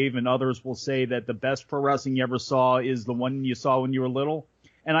that Dave and others will say that the best pro wrestling you ever saw is the one you saw when you were little.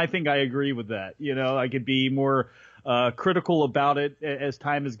 And I think I agree with that. I could be more critical about it as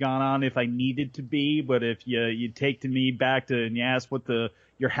time has gone on if I needed to be. But if you take to me back to and you ask what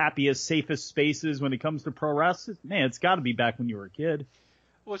your happiest, safest space is when it comes to pro wrestling, man, it's got to be back when you were a kid.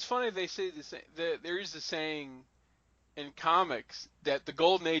 Well, it's funny they say there is a saying in comics that the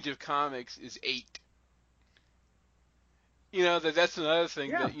golden age of comics is 8. That's another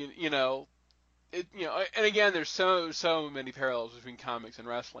thing that and again, there's so many parallels between comics and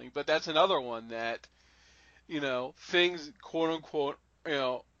wrestling, but that's another one that things quote unquote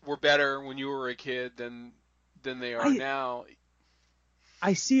were better when you were a kid than they are now.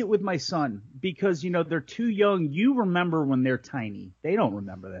 I see it with my son because, they're too young. You remember when they're tiny. They don't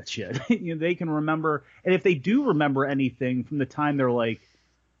remember that shit. They can remember. And if they do remember anything from the time they're like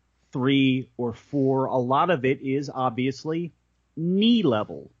 3 or 4, a lot of it is obviously knee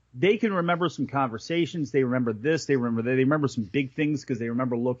level. They can remember some conversations. They remember this. They remember that. They remember some big things because they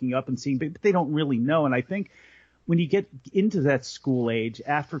remember looking up and seeing big, but they don't really know. And I think when you get into that school age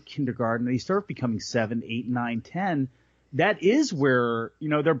after kindergarten, they start becoming 7, 8, 9, 10. That is where,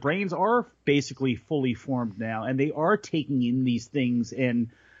 their brains are basically fully formed now, and they are taking in these things, and,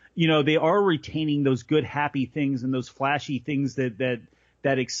 they are retaining those good, happy things and those flashy things that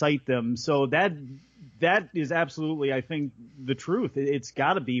excite them. So that is absolutely, I think, the truth. It's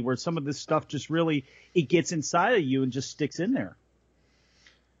got to be where some of this stuff just really, it gets inside of you and just sticks in there.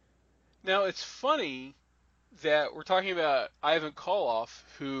 Now, it's funny that we're talking about Ivan Koloff,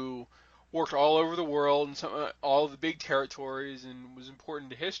 who worked all over the world and all of the big territories and was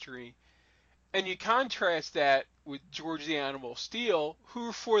important to history. And you contrast that with George the Animal Steel,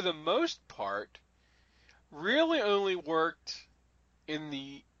 who, for the most part, really only worked in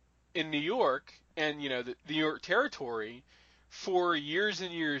New York and the New York territory for years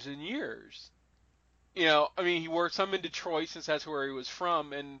and years and years. I mean, he worked some in Detroit since that's where he was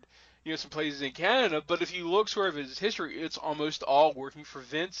from, and some places in Canada. But if you look sort of at his history, it's almost all working for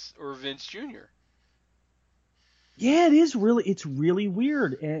Vince or Vince Jr. Yeah, it's really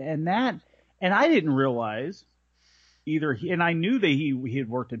weird, and I didn't realize either. And I knew that he had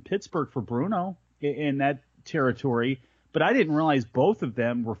worked in Pittsburgh for Bruno in that territory, but I didn't realize both of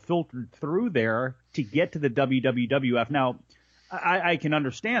them were filtered through there to get to the WWF. Now, I can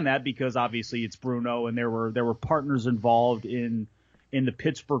understand that because obviously it's Bruno, and there were partners involved in the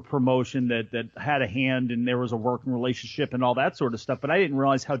Pittsburgh promotion that had a hand, and there was a working relationship and all that sort of stuff. But I didn't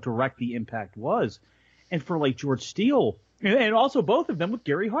realize how direct the impact was. And for like George Steele, and also both of them with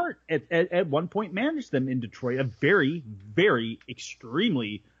Gary Hart at one point managed them in Detroit, a very, very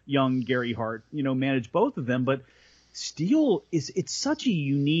extremely young Gary Hart, managed both of them. But Steele it's such a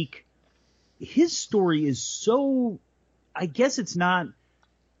unique, his story is so, I guess it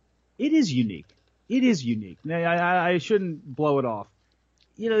is unique. It is unique. I shouldn't blow it off.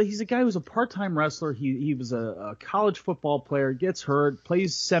 He's a guy who's a part-time wrestler. He was a college football player, gets hurt,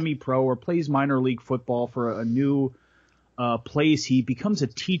 plays semi-pro or plays minor league football for a new place. He becomes a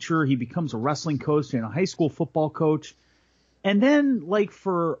teacher. He becomes a wrestling coach and a high school football coach. And then, like,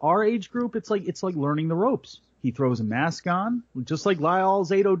 for our age group, it's like learning the ropes. He throws a mask on, just like Lyle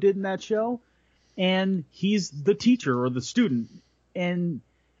Alzado did in that show, and he's the teacher or the student. And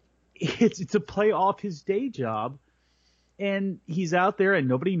it's a play off his day job. And he's out there and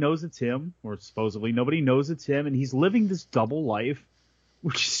nobody knows it's him, or supposedly nobody knows it's him, and he's living this double life,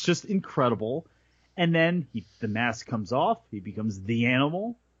 which is just incredible. And then the mask comes off, he becomes the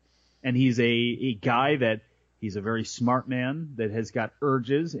Animal, and he's a guy that he's a very smart man that has got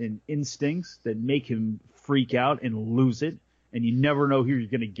urges and instincts that make him freak out and lose it, and you never know who you're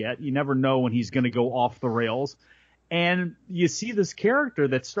going to get. You never know when he's going to go off the rails. And you see this character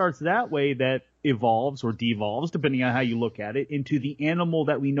that starts that way that evolves or devolves, depending on how you look at it, into the Animal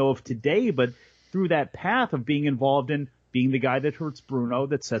that we know of today, but through that path of being involved in being the guy that hurts Bruno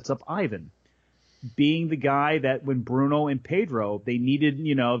that sets up Ivan. Being the guy that when Bruno and Pedro, they needed,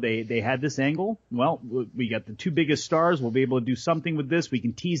 they had this angle. Well, we got the two biggest stars. We'll be able to do something with this. We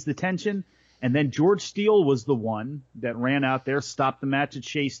can tease the tension. And then George Steele was the one that ran out there, stopped the match at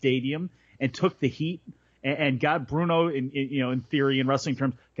Shea Stadium, and took the heat and got Bruno, in theory, in wrestling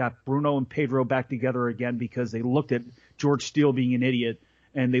terms, got Bruno and Pedro back together again because they looked at George Steele being an idiot,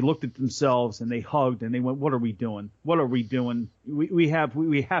 and they looked at themselves and they hugged and they went, "What are we doing? What are we doing? We have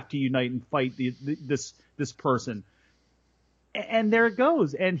to unite and fight this person." And there it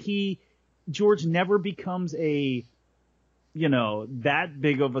goes. And George never becomes that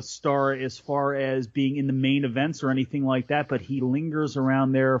big of a star as far as being in the main events or anything like that, but he lingers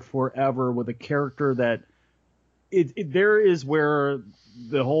around there forever with a character that there is where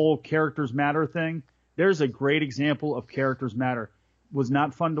the whole characters matter thing. There's a great example of characters matter. Was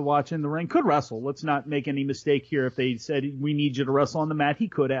not fun to watch in the ring. Could wrestle. Let's not make any mistake here. If they said we need you to wrestle on the mat, he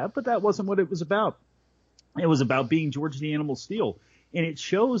could have, but that wasn't what it was about. It was about being George the Animal Steele. And it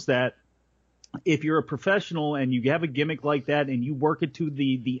shows that if you're a professional and you have a gimmick like that and you work it to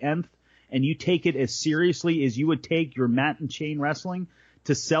the nth and you take it as seriously as you would take your mat and chain wrestling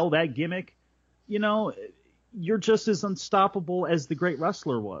to sell that gimmick, you're just as unstoppable as the great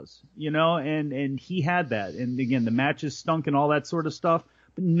wrestler was, and he had that. And again, the matches stunk and all that sort of stuff,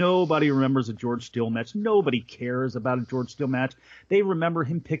 but nobody remembers a George Steele match. Nobody cares about a George Steele match. They remember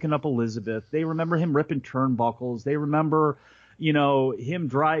him picking up Elizabeth. They remember him ripping turnbuckles. They remember, him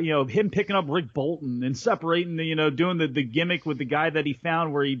picking up Rick Bolton and separating, doing the gimmick with the guy that he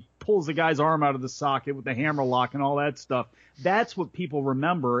found where he pulls the guy's arm out of the socket with the hammer lock and all that stuff. That's what people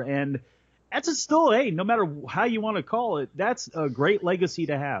remember. And that's still, hey, no matter how you want to call it, that's a great legacy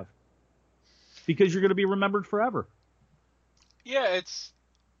to have because you're going to be remembered forever. Yeah,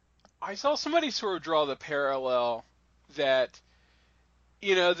 I saw somebody sort of draw the parallel that,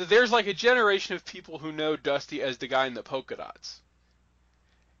 that there's like a generation of people who know Dusty as the guy in the polka dots.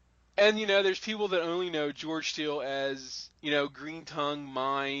 And, there's people that only know George Steele as, Green Tongue,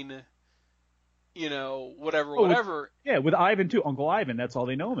 Mine, whatever, Oh, whatever. with Ivan too, Uncle Ivan. That's all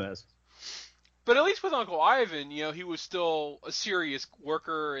they know him as. But at least with Uncle Ivan, he was still a serious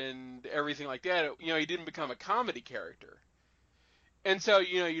worker and everything like that. He didn't become a comedy character. And so,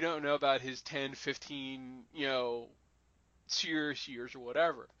 you don't know about his 10, 15, serious years or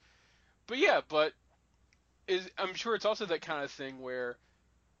whatever. But yeah, I'm sure it's also that kind of thing where,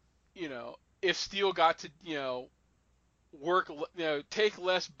 if Steele got to, work, take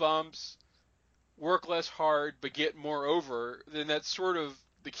less bumps, work less hard, but get more over, then that's sort of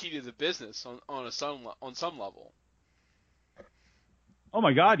the key to the business on some level. Oh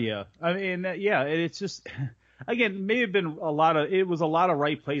my God, yeah. I mean, yeah. It's just, again, may have been it was a lot of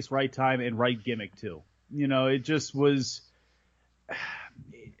right place, right time, and right gimmick too. It just was.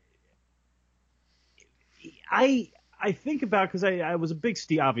 I think about, because I was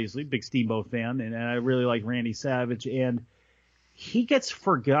a obviously big Steamboat fan, and I really like Randy Savage, and he gets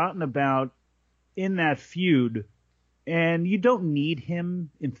forgotten about in that feud, and you don't need him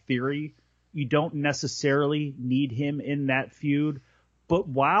in theory. You don't necessarily need him in that feud. But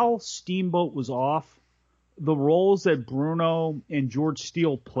while Steamboat was off, the roles that Bruno and George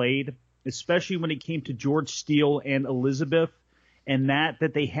Steele played, especially when it came to George Steele and Elizabeth, and that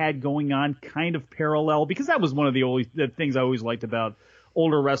they had going on kind of parallel, because that was one of the things I always liked about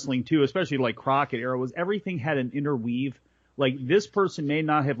older wrestling too, especially like Crockett era, was everything had an interweave. Like, this person may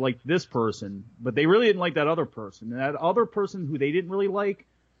not have liked this person, but they really didn't like that other person. And that other person who they didn't really like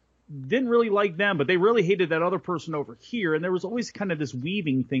them, but they really hated that other person over here. And there was always kind of this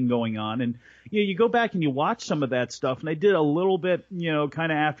weaving thing going on. And you go back and you watch some of that stuff, and I did a little bit,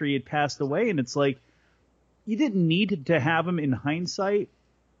 kind of after he had passed away, and it's like, you didn't need to have him in hindsight,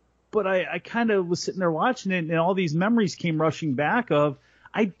 but I kind of was sitting there watching it, and all these memories came rushing back of,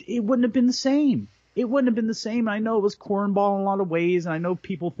 it wouldn't have been the same. It wouldn't have been the same. I know it was cornball in a lot of ways, and I know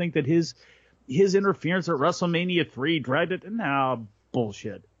people think that his interference at WrestleMania 3 dragged it. No,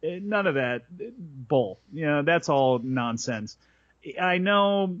 bullshit. None of that. Bull. That's all nonsense. I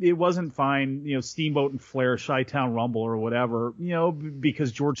know it wasn't fine, Steamboat and Flair, Chi-Town Rumble or whatever,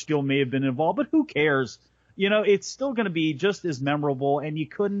 because George Steele may have been involved, but who cares? It's still going to be just as memorable,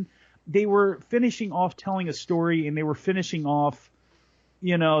 and they were finishing off telling a story, and they were finishing off,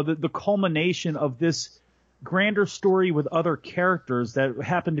 the culmination of this grander story with other characters that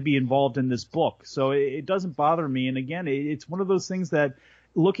happen to be involved in this book. So it doesn't bother me. And again, it's one of those things that,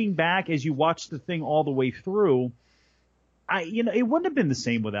 looking back as you watch the thing all the way through, it wouldn't have been the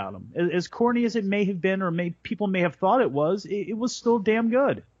same without him. As corny as it may have been, or people may have thought it was still damn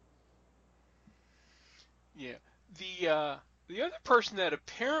good. Yeah. The other person that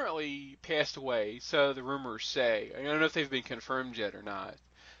apparently passed away, so the rumors say, I don't know if they've been confirmed yet or not,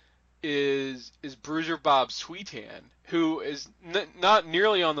 is Bruiser Bob Sweetan, who is not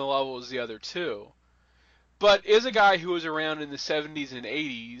nearly on the level as the other two, but is a guy who was around in the 70s and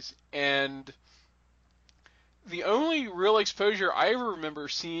 80s, and the only real exposure I ever remember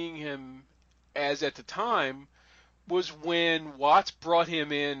seeing him as at the time was when Watts brought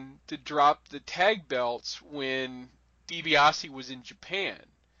him in to drop the tag belts when DiBiase was in Japan.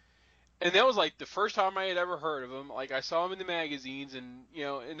 And that was like the first time I had ever heard of him. Like, I saw him in the magazines, and,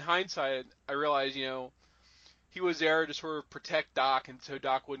 in hindsight, I realized, he was there to sort of protect Doc, and so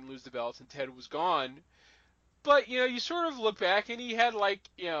Doc wouldn't lose the belts, and Ted was gone. But, you sort of look back, and he had, like,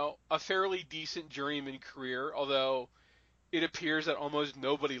 a fairly decent journeyman career, although it appears that almost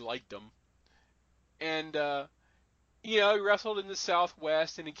nobody liked him. And, he wrestled in the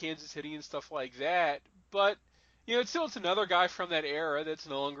Southwest and in Kansas City and stuff like that. But, it's another guy from that era that's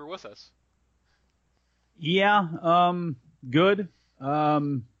no longer with us. Yeah, good. I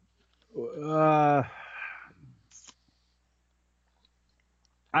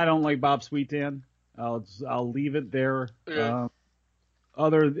don't like Bob Sweetan. I'll leave it there. Yeah.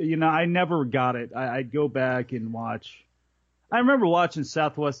 I never got it. I'd go back and watch. I remember watching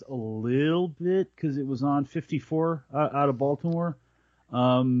Southwest a little bit because it was on 54 out of Baltimore.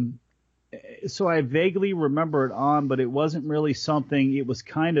 So I vaguely remember it on, but it wasn't really something. It was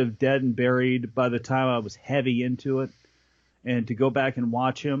kind of dead and buried by the time I was heavy into it. And to go back and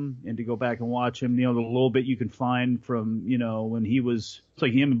watch him, the little bit you can find from, when he was, it's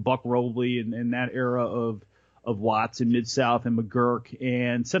like him and Buck Robley and that era of Watts and Mid-South and McGurk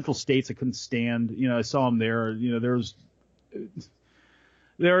and Central States I couldn't stand. I saw him there.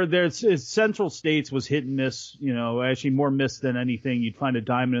 There's Central States was hit and miss, actually more miss than anything. You'd find a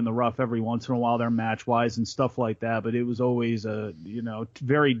diamond in the rough every once in a while there match wise and stuff like that, but it was always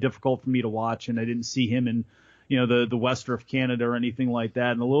very difficult for me to watch, and I didn't see him in the Western of Canada or anything like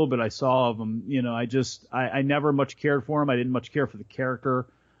that. And a little bit I saw of him, I never much cared for him. I didn't much care for the character,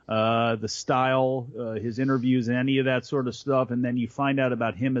 the style, his interviews, and any of that sort of stuff. And then you find out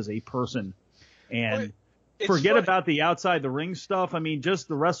about him as a person, and forget about the outside the ring stuff. I mean, just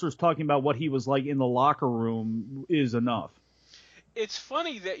the wrestlers talking about what he was like in the locker room is enough. It's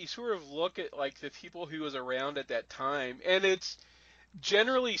funny that you sort of look at like the people who was around at that time, and it's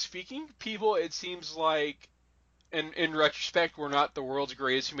generally speaking, people it seems like, and in retrospect, were not the world's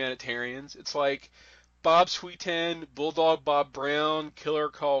greatest humanitarians. It's like Bob Sweeten, Bulldog Bob Brown, Killer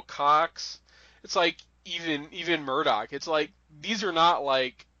Carl Cox. It's like even Murdoch. It's like these are not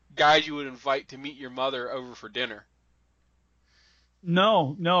like guys you would invite to meet your mother over for dinner.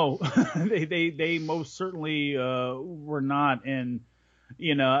 No, they most certainly were not, and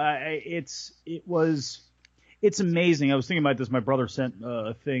it's amazing. I was thinking about this. My brother sent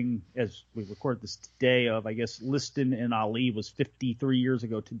a thing as we record this today of, I guess, Liston and Ali was 53 years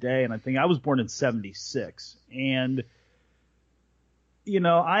ago today, and I think I was born in 76, and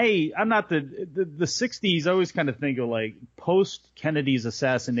I'm not the 60s. I always kind of think of like post Kennedy's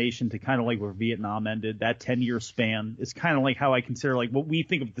assassination to kind of like where Vietnam ended. That 10-year span is kind of like how I consider like what we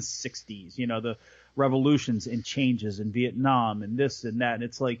think of the 60s. The revolutions and changes in Vietnam and this and that. And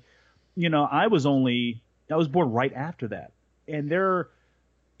it's like, I was born right after that, and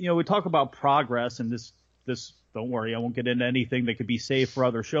we talk about progress and this. Don't worry, I won't get into anything that could be saved for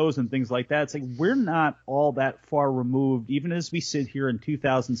other shows and things like that. It's like we're not all that far removed, even as we sit here in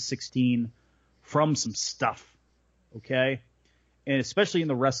 2016, from some stuff, okay? And especially in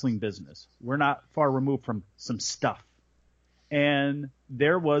the wrestling business, we're not far removed from some stuff. And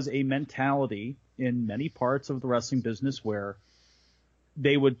there was a mentality in many parts of the wrestling business where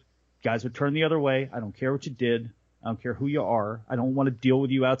guys would turn the other way. I don't care what you did. I don't care who you are. I don't want to deal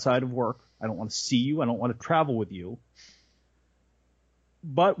with you outside of work. I don't want to see you. I don't want to travel with you.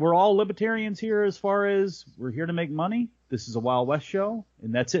 But we're all libertarians here as far as we're here to make money. This is a Wild West show,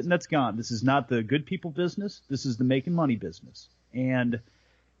 and that's it, and that's gone. This is not the good people business. This is the making money business. And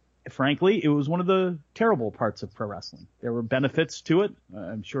frankly, it was one of the terrible parts of pro wrestling. There were benefits to it.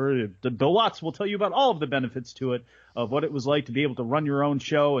 I'm sure Bill Watts will tell you about all of the benefits to it, of what it was like to be able to run your own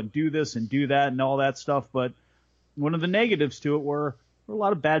show and do this and do that and all that stuff. But one of the negatives to it were a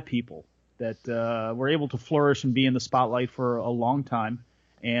lot of bad people that were able to flourish and be in the spotlight for a long time.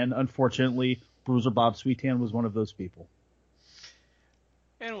 And unfortunately, Bruiser Bob Sweeten was one of those people.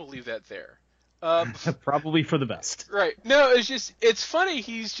 And we'll leave that there. Probably for the best. Right. No, it's funny.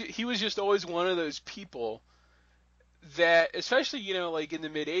 He was just always one of those people that, especially, like in the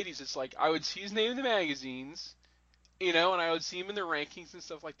mid 80s, it's like I would see his name in the magazines, and I would see him in the rankings and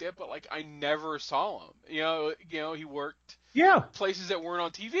stuff like that, but like I never saw him. He worked places that weren't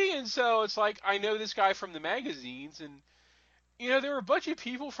on TV, and so it's like I know this guy from the magazines, and there were a bunch of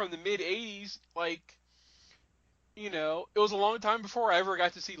people from the mid 80s, like, it was a long time before I ever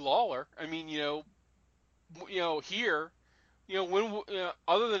got to see Lawler. I mean, here, when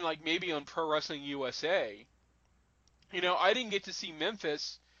other than like maybe on Pro Wrestling USA, I didn't get to see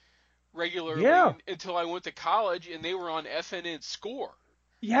Memphis regularly until I went to college, and they were on FNN Score.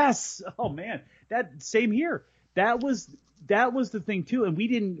 Yes. Oh man, that same here. That was the thing too,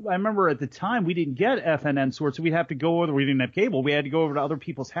 and I remember at the time we didn't get FNN Score, so we'd have to go over. We didn't have cable. We had to go over to other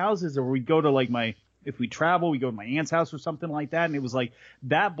people's houses, or we'd go to like if we travel, we go to my aunt's house or something like that, and it was like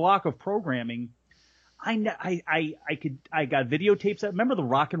that block of programming. I got videotapes. Remember the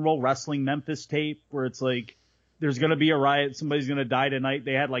Rock and Roll Wrestling Memphis tape where it's like there's gonna be a riot, somebody's gonna die tonight.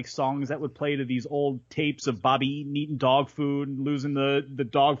 They had like songs that would play to these old tapes of Bobby eating dog food and losing the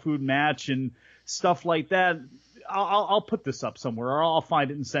dog food match and stuff like that. I'll put this up somewhere, or I'll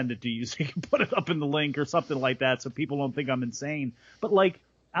find it and send it to you so you can put it up in the link or something like that, so people don't think I'm insane. But like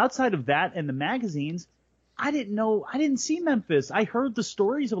outside of that and the magazines, I didn't see Memphis. I heard the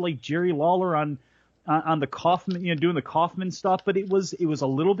stories of like Jerry Lawler on the Kaufman, doing the Kaufman stuff, but it was a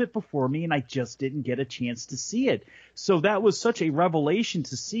little bit before me, and I just didn't get a chance to see it. So that was such a revelation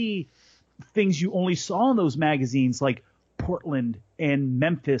to see things you only saw in those magazines, like Portland and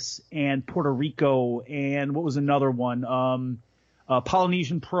Memphis and Puerto Rico and what was another one,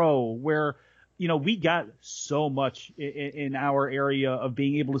 Polynesian Pro, where we got so much in our area of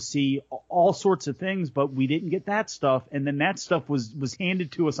being able to see all sorts of things, but we didn't get that stuff, and then that stuff was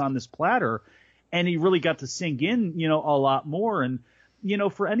handed to us on this platter, and he really got to sink in a lot more. And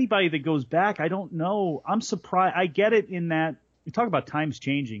for anybody that goes back, I don't know, I'm surprised. I get it in that you talk about times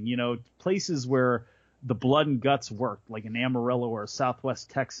changing, places where the blood and guts worked, like in Amarillo or Southwest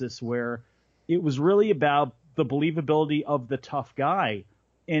Texas, where it was really about the believability of the tough guy.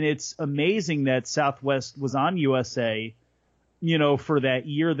 And it's amazing that Southwest was on USA, for that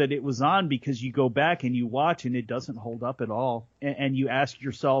year that it was on, because you go back and you watch and it doesn't hold up at all. And you ask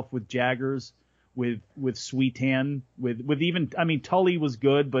yourself with Jaggers, with Sweetan, with even, I mean, Tully was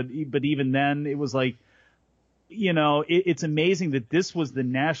good, but even then it was like, it's amazing that this was the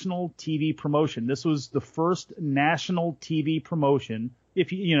national TV promotion. This was the first national TV promotion.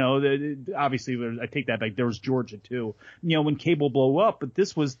 If obviously I take that back. There was Georgia too, when cable blew up, but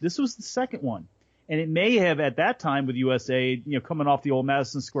this was the second one. And it may have, at that time with USA, coming off the old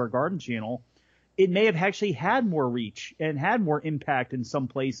Madison Square Garden channel, it may have actually had more reach and had more impact in some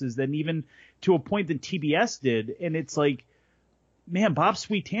places than even to a point that TBS did. And it's like, man, Bob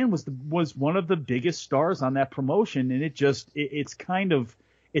Sweetan was one of the biggest stars on that promotion. And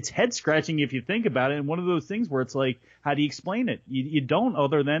it's head scratching if you think about it. And one of those things where it's like, how do you explain it? You don't,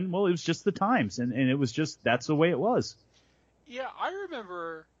 other than, well, it was just the times. And it was just, that's the way it was. Yeah, I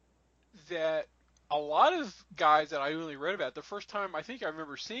remember that a lot of guys that I only read about, the first time I think I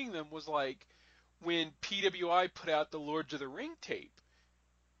remember seeing them was like when PWI put out the Lords of the Ring tape,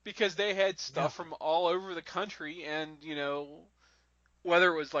 because they had stuff from all over the country, and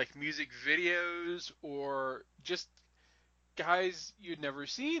whether it was like music videos or just guys you'd never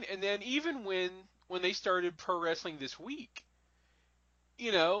seen. And then even when they started Pro Wrestling This Week,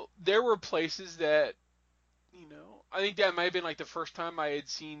 there were places that, I think that might have been like the first time I had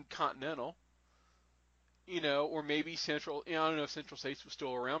seen Continental, or maybe Central. I don't know if Central States was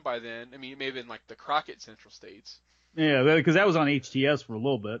still around by then. I mean, it may have been like the Crockett Central States. Yeah, because that was on HTS for a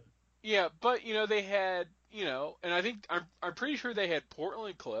little bit. Yeah, but they had, and I think I'm pretty sure they had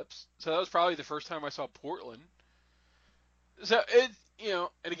Portland clips. So that was probably the first time I saw Portland. So it, and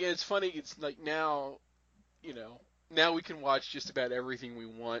again, it's funny. It's like now we can watch just about everything we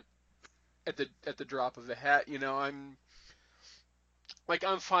want at the drop of the hat.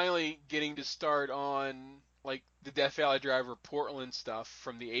 I'm finally getting to start on like the Death Valley Driver Portland stuff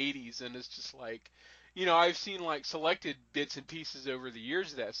from the 80s, and it's just like, I've seen like selected bits and pieces over the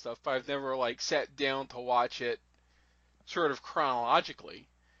years of that stuff, but I've never like sat down to watch it sort of chronologically.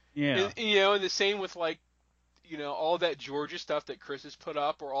 Yeah. And the same with like, all that Georgia stuff that Chris has put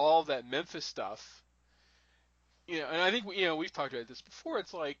up, or all that Memphis stuff. And I think, we've talked about this before.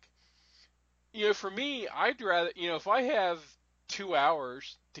 It's like, for me, I'd rather, if I have 2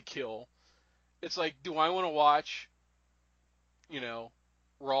 hours to kill, it's like, do I want to watch,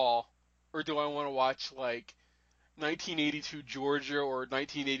 Raw, or do I want to watch like 1982 Georgia or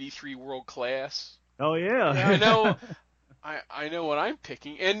 1983 World Class? Oh yeah. I know, I know what I'm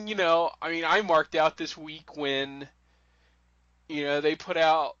picking, and I marked out this week when, they put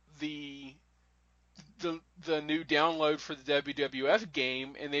out the new download for the WWF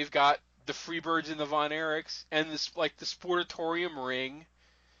game, and they've got the Freebirds and the Von Erichs and this like the Sportatorium ring,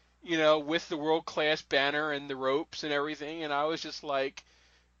 with the World Class banner and the ropes and everything, and I was just like,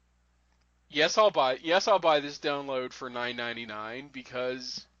 yes, I'll buy this download for $9.99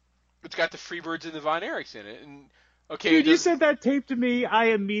 because it's got the Freebirds and the Von Erichs in it. And okay, dude, you sent that tape to me. I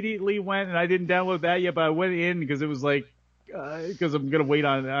immediately went, and I didn't download that yet, but I went in because it was like, because I'm gonna wait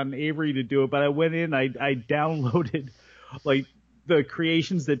on Avery to do it. But I went in, I downloaded like the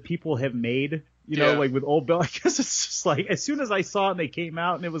creations that people have made, like with Old Bill. I guess it's just like, as soon as I saw it and they came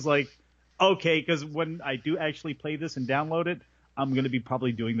out, and it was like, okay, because when I do actually play this and download it, I'm going to be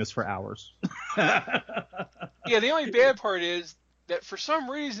probably doing this for hours. Yeah, the only bad part is that for some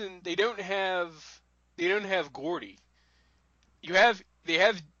reason they don't have Gordy. They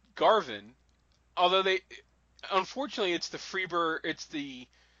have Garvin, although unfortunately it's the Freebird, it's the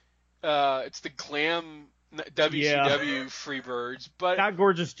glam WCW Freebirds, but not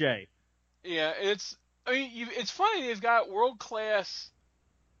Gorgeous Jay. Yeah, it's funny, they've got World Class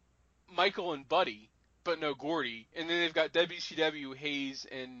Michael and Buddy, but no Gordy, and then they've got WCW Hayes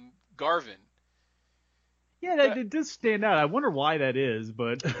and Garvin. Yeah, it does stand out. I wonder why that is,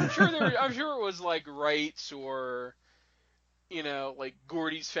 but I'm sure it was like rights, or like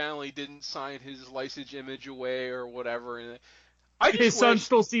Gordy's family didn't sign his license image away or whatever. And his son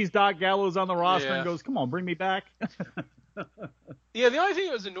still sees Doc Gallows on the roster and goes, "Come on, bring me back." Yeah, the only thing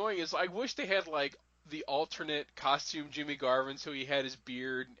that was annoying is I wish they had like the alternate costume Jimmy Garvin, so he had his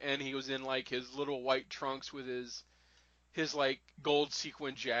beard and he was in like his little white trunks with his like gold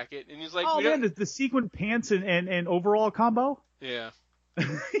sequin jacket, and he's like, "Oh man, the sequin pants and overall combo." Yeah.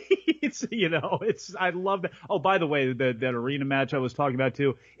 It's I love that. Oh, by the way, that arena match I was talking about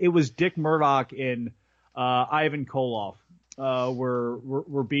too, it was Dick Murdoch and Ivan Koloff.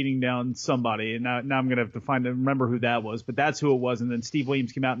 were beating down somebody, and now I'm gonna have to remember who that was, but that's who it was. And then Steve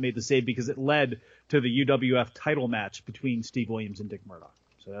Williams came out and made the save because it led to the UWF title match between Steve Williams and Dick Murdoch.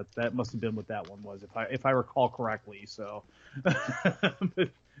 So that must have been what that one was, if I recall correctly. So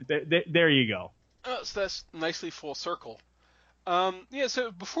there you go. Oh, so that's nicely full circle. Yeah,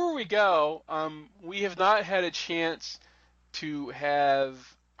 so before we go, we have not had a chance to have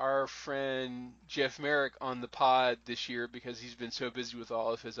our friend Jeff Merrick on the pod this year because he's been so busy with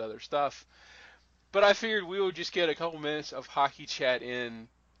all of his other stuff. But I figured we would just get a couple minutes of hockey chat in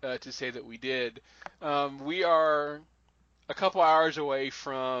to say that we did. We are a couple hours away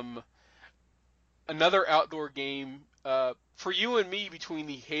from another outdoor game for you and me between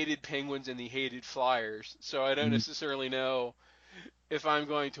the hated Penguins and the hated Flyers. So I don't necessarily know if I'm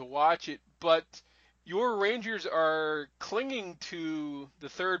going to watch it, but your Rangers are clinging to the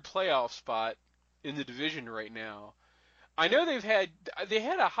third playoff spot in the division right now. I know they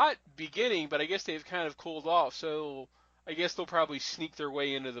had a hot beginning, but I guess they've kind of cooled off. So I guess they'll probably sneak their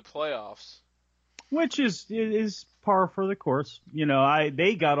way into the playoffs. Which is par for the course.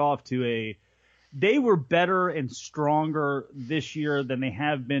 They got off to they were better and stronger this year than they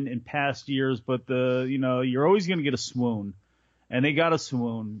have been in past years, but you're always going to get a swoon. And they got a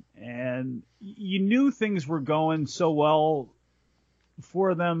swoon, and you knew things were going so well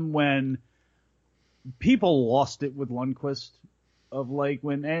for them when people lost it with Lundqvist.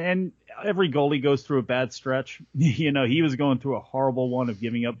 And every goalie goes through a bad stretch. He was going through a horrible one of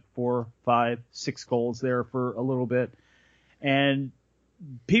giving up 4, 5, 6 goals there for a little bit, and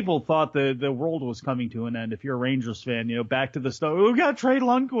people thought the world was coming to an end. If you're a Rangers fan, back to the stuff, we got to trade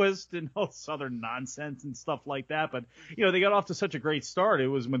Lundqvist and all this other nonsense and stuff like that. But, they got off to such a great start. It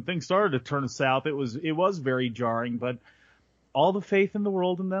was when things started to turn south, it was very jarring, but all the faith in the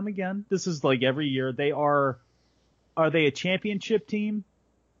world in them again. This is like every year. Are they a championship team?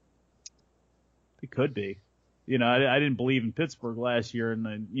 They could be. I didn't believe in Pittsburgh last year,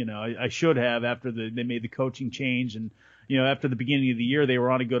 and I should have after they made the coaching change, and after the beginning of the year they were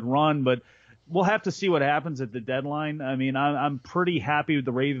on a good run. But we'll have to see what happens at the deadline. I mean, I'm pretty happy with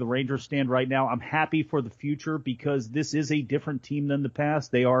the way the Rangers stand right now. I'm happy for the future because this is a different team than the past.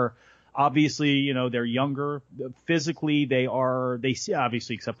 They are obviously, they're younger. Physically, they see,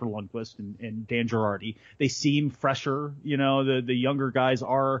 obviously, except for Lundqvist and Dan Girardi, they seem fresher. The younger guys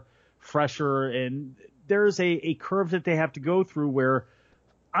are fresher, and there's a curve that they have to go through where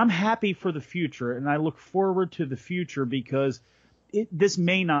I'm happy for the future, and I look forward to the future because this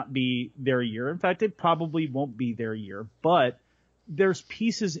may not be their year. In fact, it probably won't be their year, but there's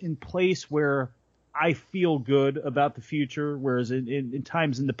pieces in place where I feel good about the future, whereas in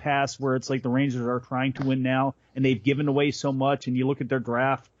times in the past where it's like the Rangers are trying to win now and they've given away so much, and you look at their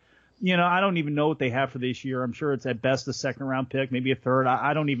draft, I don't even know what they have for this year. I'm sure it's at best a second-round pick, maybe a third.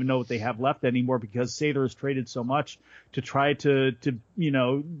 I don't even know what they have left anymore because Sather has traded so much to try to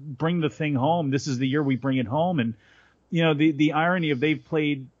bring the thing home. This is the year we bring it home. And, the irony of they've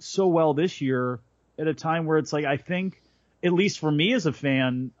played so well this year at a time where it's like, I think, at least for me as a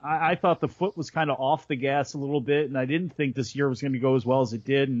fan, I thought the foot was kind of off the gas a little bit, and I didn't think this year was going to go as well as it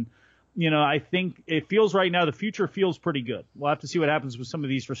did. And, I think it feels right now, the future feels pretty good. We'll have to see what happens with some of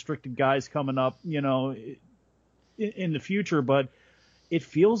these restricted guys coming up, in the future, but it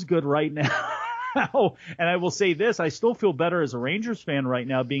feels good right now. And I will say this, I still feel better as a Rangers fan right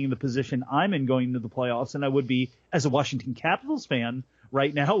now being in the position I'm in going into the playoffs than I would be as a Washington Capitals fan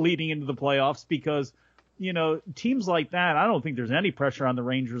right now leading into the playoffs because, teams like that, I don't think there's any pressure on the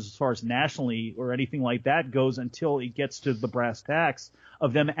Rangers as far as nationally or anything like that goes until it gets to the brass tacks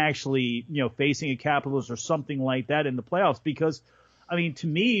of them actually, facing a Capitals or something like that in the playoffs. Because, I mean, to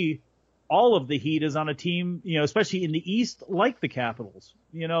me, all of the heat is on a team, especially in the East, like the Capitals.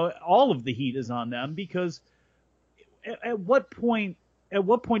 All of the heat is on them because at what point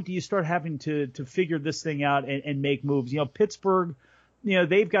do you start having to figure this thing out and make moves? Pittsburgh,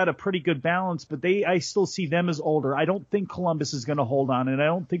 they've got a pretty good balance, but I still see them as older. I don't think Columbus is going to hold on, and I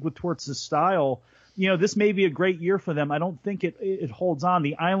don't think with Torts' style, this may be a great year for them. I don't think it holds on.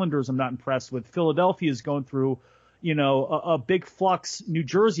 The Islanders I'm not impressed with. Philadelphia is going through, a big flux. New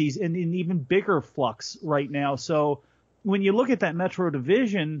Jersey's in an even bigger flux right now. So when you look at that Metro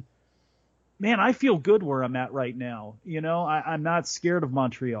division, man, I feel good where I'm at right now. I'm not scared of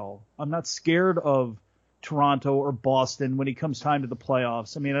Montreal. I'm not scared of Toronto or Boston when it comes time to the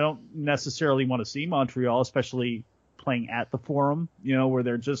playoffs. I mean, I don't necessarily want to see Montreal, especially playing at the Forum, where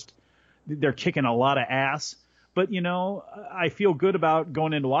they're kicking a lot of ass. But, I feel good about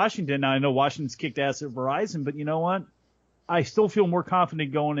going into Washington. Now, I know Washington's kicked ass at Verizon, but you know what? I still feel more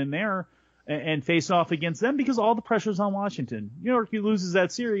confident going in there and face off against them because all the pressure's on Washington. New York loses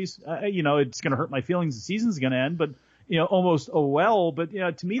that series, it's going to hurt my feelings. The season's going to end, but almost well. But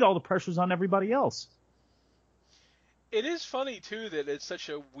to me, all the pressure's on everybody else. It is funny too that it's such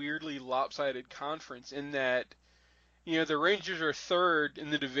a weirdly lopsided conference in that the Rangers are third in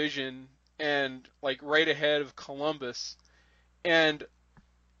the division and like right ahead of Columbus, and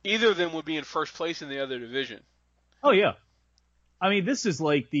either of them would be in first place in the other division. Oh yeah. I mean, this is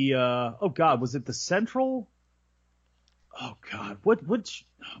like the, oh God, was it the Central? Oh God, oh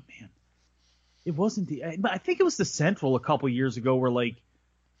man. It wasn't I think it was the Central a couple years ago where like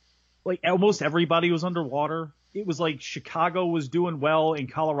almost everybody was underwater. It was like Chicago was doing well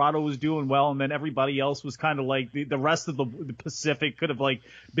and Colorado was doing well, and then everybody else was kind of like the rest of the Pacific could have like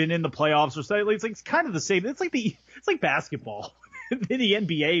been in the playoffs or something. It's kind of the same. It's like basketball in the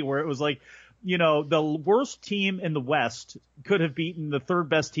NBA where it was like, the worst team in the West could have beaten the third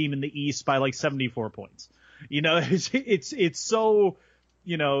best team in the East by like 74 points. It's so,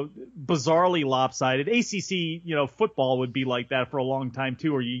 bizarrely lopsided. ACC, football would be like that for a long time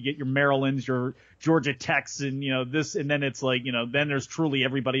too, where you get your Marylands, your Georgia Techs, and this, and then it's like, then there's truly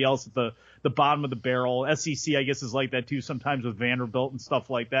everybody else at the bottom of the barrel. SEC, I guess, is like that too sometimes with Vanderbilt and stuff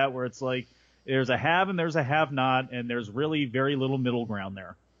like that, where it's like there's a have and there's a have not, and there's really very little middle ground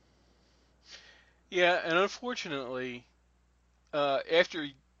there. Yeah, and unfortunately, after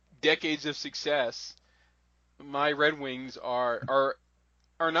decades of success, my Red Wings are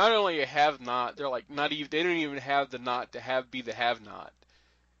not only a have-not, they're like not even, they don't even have the not to be the have-not.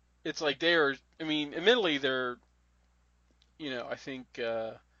 It's like they are, I mean, admittedly they're, I think,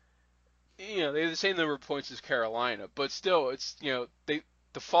 they have the same number of points as Carolina, but still, it's, they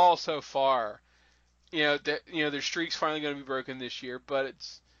to fall so far, their streak's finally going to be broken this year, but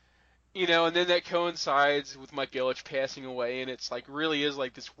it's, and then that coincides with Mike Ilitch passing away, and it's like really is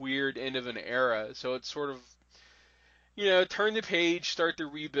like this weird end of an era. So it's sort of, turn the page, start the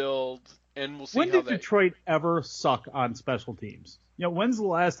rebuild, and we'll see when did Detroit ever suck on special teams? When's the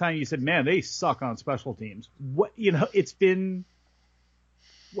last time you said, man, they suck on special teams? What, it's been,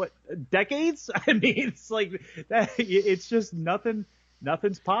 decades? I mean, it's like that. It's just nothing.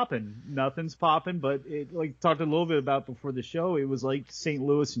 Nothing's popping, but it, like talked a little bit about before the show, it was like St.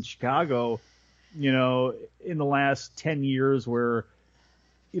 Louis and Chicago, in the last 10 years where,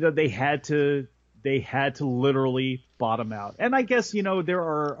 they had to literally bottom out. And I guess, there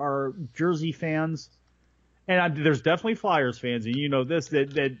are Jersey fans, and there's definitely Flyers fans, and this,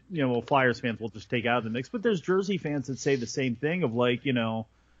 that Flyers fans will just take out of the mix, but there's Jersey fans that say the same thing of like,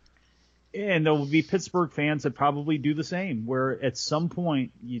 and there will be Pittsburgh fans that probably do the same, where at some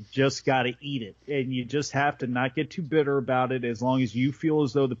point you just got to eat it, and you just have to not get too bitter about it as long as you feel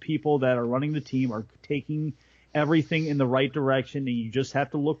as though the people that are running the team are taking everything in the right direction, and you just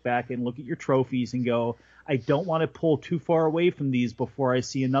have to look back and look at your trophies and go, I don't want to pull too far away from these before I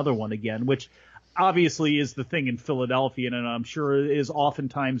see another one again, which obviously is the thing in Philadelphia, and I'm sure is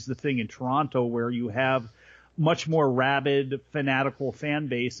oftentimes the thing in Toronto, where you have much more rabid, fanatical fan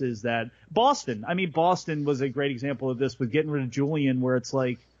bases that Boston. I mean, Boston was a great example of this with getting rid of Julian, where it's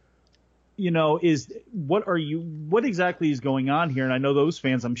like, what exactly is going on here? And I know those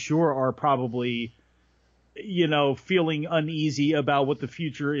fans, I'm sure, are probably, feeling uneasy about what the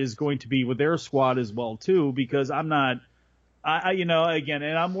future is going to be with their squad as well, too, because I'm not, again,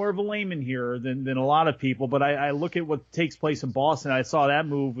 and I'm more of a layman here than a lot of people, but I look at what takes place in Boston. I saw that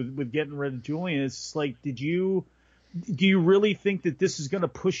move with getting rid of Julian. It's just like, do you really think that this is going to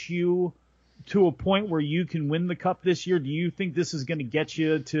push you to a point where you can win the cup this year? Do you think this is going to get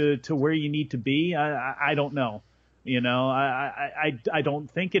you to where you need to be? I don't know. I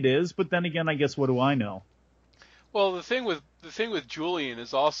don't think it is, but then again, I guess what do I know? Well, the thing with Julian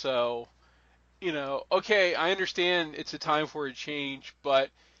is also, okay, I understand it's a time for a change, but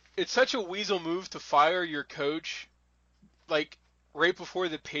it's such a weasel move to fire your coach, like right before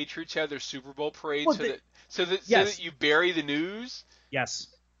the Patriots have their Super Bowl parade, well, so that you bury the news. Yes.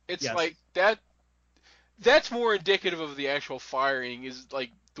 It's like that. That's more indicative of the actual firing, is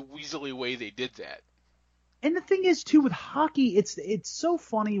like the weaselly way they did that. And the thing is too, with hockey, it's so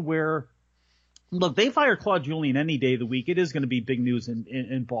funny where, look, they fire Claude Julien any day of the week. It is going to be big news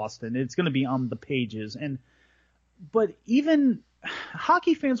in Boston. It's going to be on the pages. But even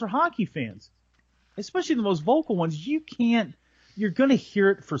hockey fans are hockey fans, especially the most vocal ones. You're going to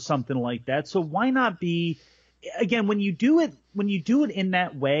hear it for something like that. So why not be, again, when you do it in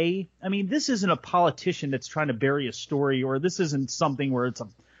that way, I mean, this isn't a politician that's trying to bury a story, or this isn't something where it's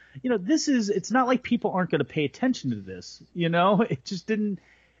it's not like people aren't going to pay attention to this. It just didn't.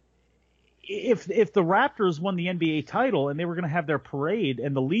 if the Raptors won the NBA title and they were going to have their parade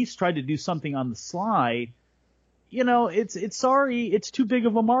and the Leafs tried to do something on the sly, it's sorry, it's too big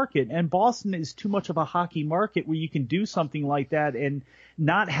of a market, and Boston is too much of a hockey market where you can do something like that and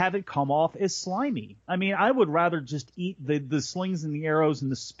not have it come off as slimy. I mean, I would rather just eat the slings and the arrows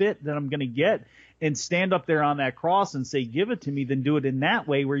and the spit that I'm going to get and stand up there on that cross and say, give it to me, than do it in that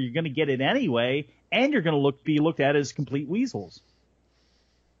way where you're going to get it anyway and you're going to be looked at as complete weasels.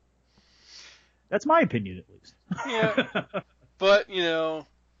 That's my opinion, at least. Yeah, but,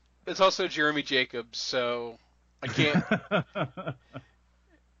 it's also Jeremy Jacobs, so I can't.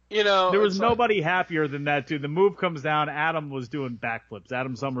 There was nobody happier than that, too. The move comes down. Adam was doing backflips.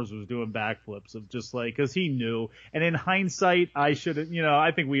 Adam Summers was doing backflips of just because he knew. And in hindsight, I should have,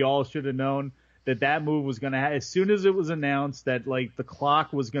 I think we all should have known that move was going to as soon as it was announced that the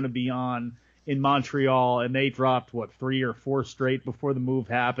clock was going to be on in Montreal, and they dropped 3 or 4 straight before the move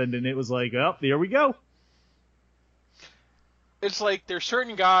happened, and it was oh, there we go. It's there's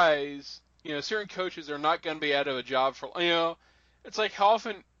certain guys, certain coaches are not going to be out of a job for, it's how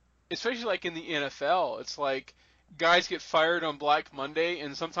often, especially in the NFL, it's guys get fired on Black Monday,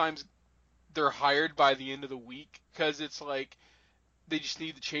 and sometimes they're hired by the end of the week because it's they just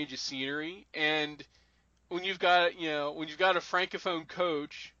need to change the scenery. And when you've got a francophone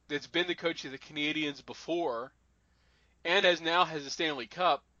coach that's been the coach of the Canadians before and has a Stanley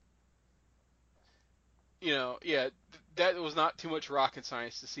Cup, that was not too much rocket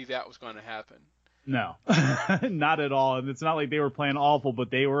science to see that was going to happen. No, not at all. And it's not like they were playing awful,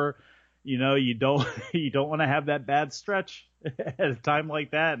 but they were, you don't want to have that bad stretch at a time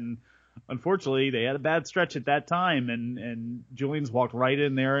like that. And unfortunately, they had a bad stretch at that time, and Julian's walked right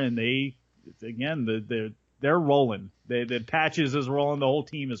in there, and they're rolling. The Patches is rolling, the whole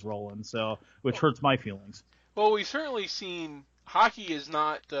team is rolling, so which hurts my feelings. Well, we've certainly seen hockey is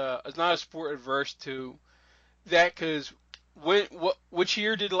not a sport adverse to that, because which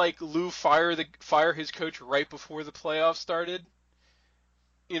year did Lou fire his coach right before the playoffs started?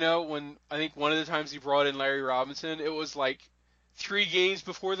 When I think one of the times he brought in Larry Robinson, it was 3 games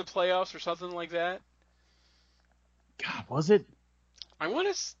before the playoffs or something like that. God, was it? I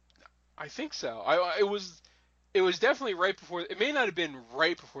think so. It was definitely right before. It may not have been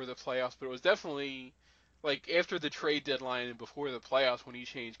right before the playoffs, but it was definitely after the trade deadline and before the playoffs when he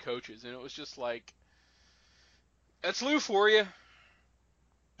changed coaches, and it was just that's Lou for you.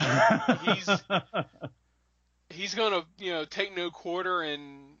 He's gonna take no quarter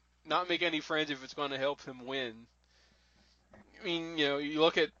and not make any friends if it's going to help him win. I mean, you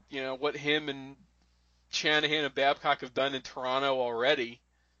look at what him and Shanahan and Babcock have done in Toronto already.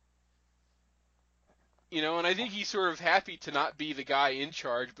 And I think he's sort of happy to not be the guy in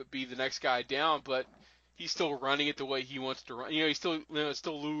charge, but be the next guy down. But he's still running it the way he wants to run. He still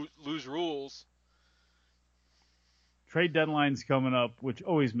lose rules. Trade deadline's coming up, which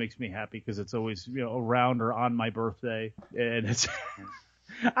always makes me happy because it's always around or on my birthday, and it's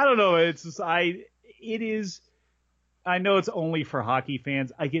I don't know. It's just, it is. I know it's only for hockey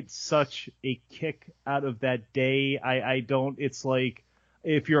fans. I get such a kick out of that day. I don't. It's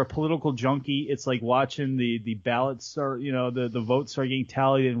if you're a political junkie, it's watching the ballots start. The votes start getting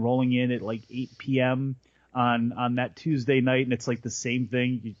tallied and rolling in at 8 p.m. on that Tuesday night, and it's the same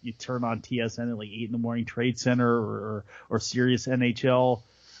thing. You turn on TSN at 8 in the morning, Trade Center or Sirius NHL,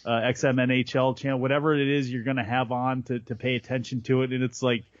 XM NHL channel, whatever it is you're gonna have on to pay attention to it, and it's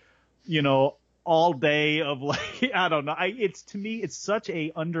all day of I don't know. It's to me, it's such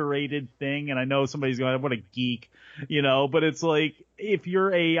a underrated thing, and I know somebody's going, what a geek, but it's if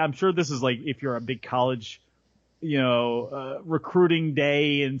you're I'm sure this is if you're a big college, recruiting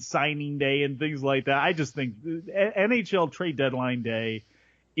day and signing day and things like that. I just think NHL trade deadline day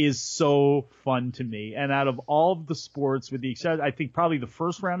is so fun to me. And out of all of the sports, with the exception, I think probably the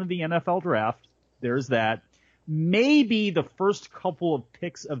first round of the NFL draft, there's that. Maybe the first couple of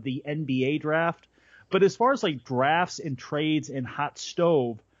picks of the NBA draft. But as far as drafts and trades and hot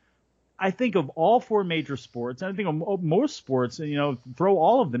stove, I think of all 4 major sports, and I think of most sports, throw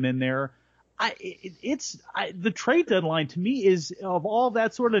all of them in there. The trade deadline to me is, of all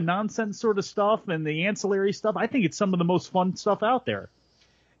that sort of nonsense sort of stuff and the ancillary stuff, I think it's some of the most fun stuff out there.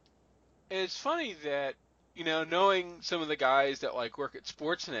 And it's funny that, knowing some of the guys that work at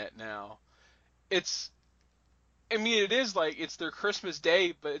Sportsnet now, it is it's their Christmas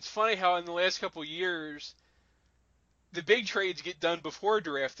day, but it's funny how in the last couple of years, the big trades get done before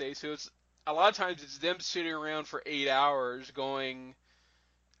draft day. So it's a lot of times it's them sitting around for 8 hours going,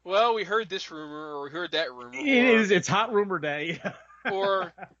 well, we heard this rumor or we heard that rumor. It's hot rumor day.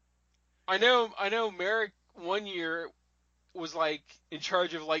 Or I know Merrick one year was like in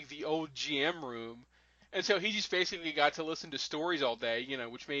charge of like the old GM room, and so he just basically got to listen to stories all day,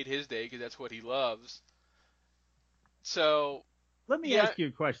 which made his day because that's what he loves. So Let me yeah, ask you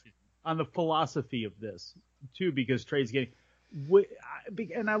a question on the philosophy of this too, because trade's getting.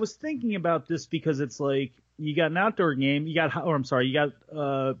 And I was thinking about this because it's like you got an outdoor game, you got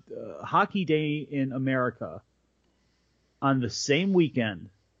hockey day in America on the same weekend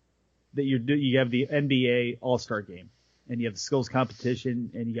that you have the NBA All-Star game, and you have the skills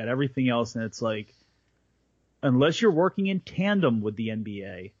competition, and you got everything else, and it's like, unless you're working in tandem with the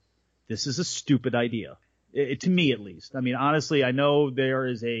NBA, this is a stupid idea. To me, at least. I mean, honestly, I know there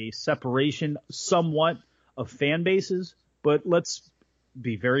is a separation somewhat of fan bases, but let's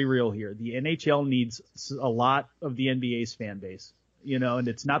be very real here. The NHL needs a lot of the NBA's fan base, and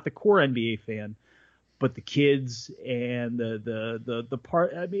it's not the core NBA fan, but the kids and the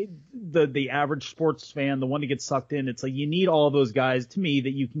part. I mean, the average sports fan, the one that gets sucked in. It's like you need all those guys, to me,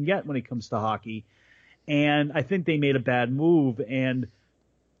 that you can get when it comes to hockey. And I think they made a bad move. And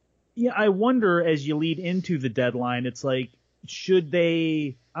yeah, I wonder as you lead into the deadline, it's like, should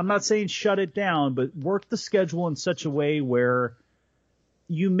they, I'm not saying shut it down, but work the schedule in such a way where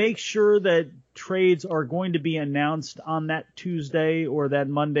you make sure that trades are going to be announced on that Tuesday or that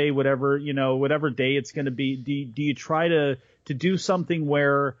Monday, whatever day it's going to be. Do you try to do something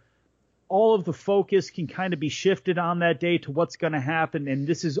where all of the focus can kind of be shifted on that day to what's going to happen? And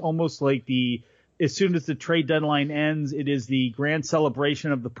this is almost like as soon as the trade deadline ends, it is the grand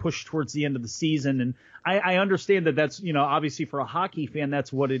celebration of the push towards the end of the season. And I understand that that's, obviously for a hockey fan,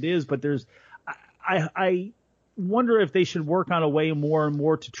 that's what it is. But I wonder if they should work on a way more and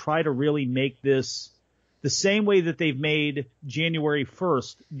more to try to really make this the same way that they've made January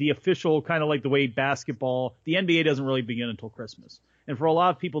 1st, the official, kind of like the way basketball, the NBA doesn't really begin until Christmas. And for a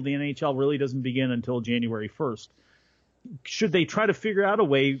lot of people, the NHL really doesn't begin until January 1st. Should they try to figure out a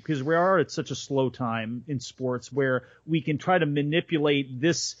way, because we are at such a slow time in sports, where we can try to manipulate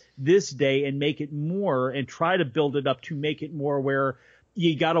this day and make it more, and try to build it up to make it more where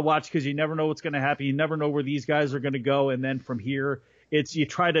you got to watch, because you never know what's going to happen. You never know where these guys are going to go. And then from here, you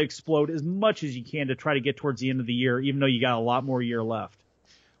try to explode as much as you can to try to get towards the end of the year, even though you got a lot more year left.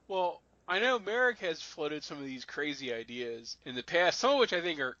 well, I know Merrick has floated some of these crazy ideas in the past, some of which I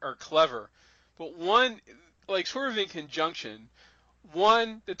think are clever. But one, like sort of in conjunction,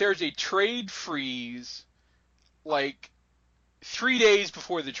 one, that there's a trade freeze like 3 days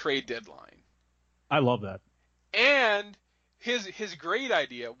before the trade deadline. I love that. And his great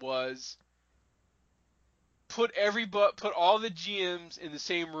idea was put all the GMs in the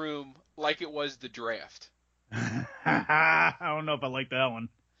same room like it was the draft. I don't know if I like that one.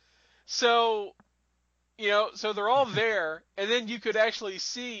 So, so they're all there, and then you could actually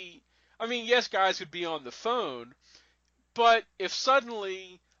see. I mean, yes, guys could be on the phone, but if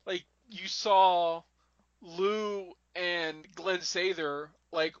suddenly, like, you saw Lou and Glenn Sather,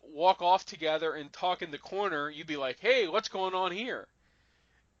 like, walk off together and talk in the corner, you'd be like, hey, what's going on here?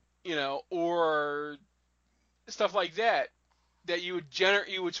 Or stuff like that, that you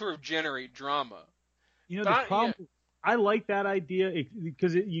would sort of generate drama. The problem, Yeah. I like that idea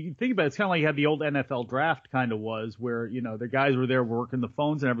because you can think about it, it's kind of like how the old NFL draft kind of was, where, the guys were there working the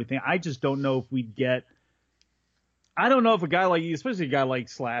phones and everything. I just don't know if we'd get, I don't know if a guy like you, especially a guy like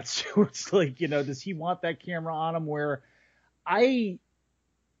Slats, where it's like, does he want that camera on him? Where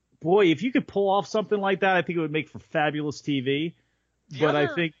boy, if you could pull off something like that, I think it would make for fabulous TV. I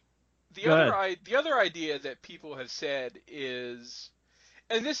think the other idea that people have said is,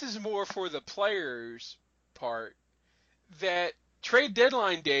 and this is more for the players' part, that trade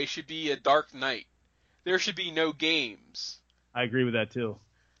deadline day should be a dark night. There should be no games. I agree with that too.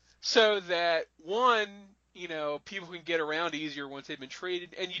 So that one, people can get around easier once they've been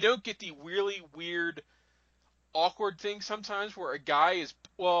traded, and you don't get the really weird, awkward thing sometimes where a guy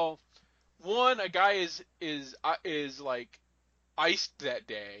is like iced that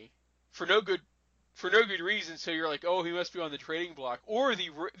day for no good reason. So you're like, oh, he must be on the trading block. Or the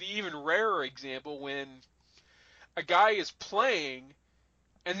even rarer example when a guy is playing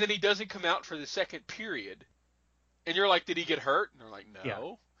and then he doesn't come out for the second period, and you're like, did he get hurt? And they're like, no.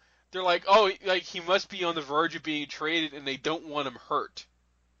 Yeah. They're like, oh, like he must be on the verge of being traded, and they don't want him hurt,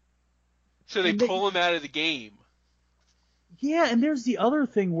 so they pull him out of the game. Yeah, and there's the other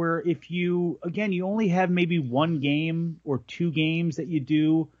thing where if you only have maybe one game or two games that you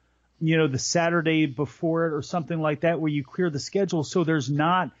do, the Saturday before it or something like that, where you clear the schedule, so there's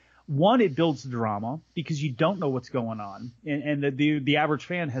not One, it builds the drama because you don't know what's going on, and the average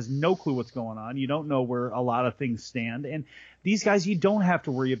fan has no clue what's going on. You don't know where a lot of things stand, and these guys, you don't have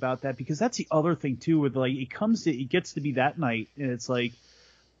to worry about that because that's the other thing too. With like it gets to be that night, and it's like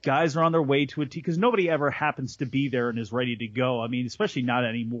guys are on their way to a team because nobody ever happens to be there and is ready to go. I mean, especially not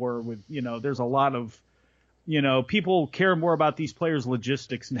anymore. With there's a lot of people care more about these players'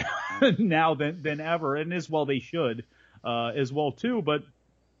 logistics now than ever, and as well they should as well too, but.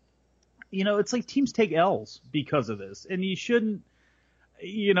 It's like teams take L's because of this, and you shouldn't.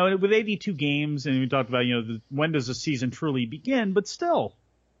 With 82 games, and we talked about, when does the season truly begin? But still,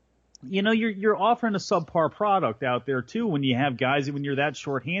 you're offering a subpar product out there too. When you have guys, when you're that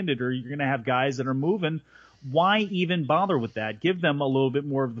shorthanded, or you're going to have guys that are moving, why even bother with that? Give them a little bit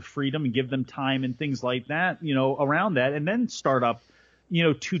more of the freedom and give them time and things like that, around that, and then start up.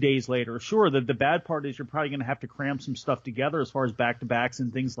 2 days later. Sure, the bad part is you're probably going to have to cram some stuff together as far as back-to-backs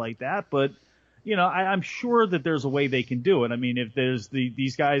and things like that. But, I'm sure that there's a way they can do it. I mean, if there's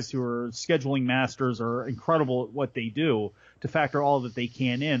these guys who are scheduling masters are incredible at what they do to factor all that they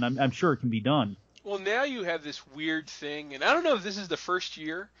can in, I'm sure it can be done. Well, now you have this weird thing, and I don't know if this is the first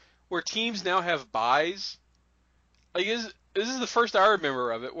year where teams now have buys. Like, this is the first I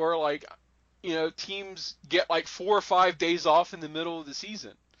remember of it, where, like, teams get like 4 or 5 days off in the middle of the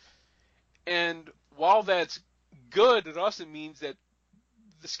season. And while that's good, it also means that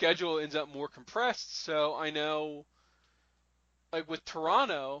the schedule ends up more compressed. So I know, like with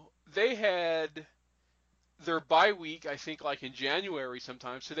Toronto, they had their bye week, I think, like in January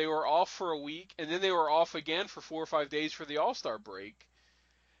sometimes. So they were off for a week, and then they were off again for 4 or 5 days for the All-Star break.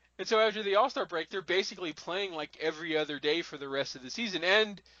 And so after the All-Star break, they're basically playing like every other day for the rest of the season.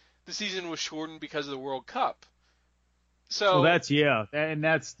 And the season was shortened because of the World Cup. So that's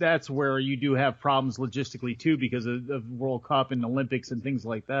where you do have problems logistically too because of the World Cup and Olympics and things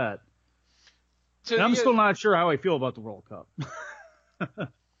like that. So and I'm still not sure how I feel about the World Cup.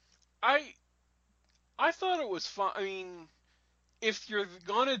 I thought it was fun. I mean, if you're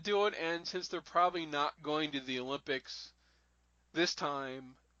gonna do it, and since they're probably not going to the Olympics this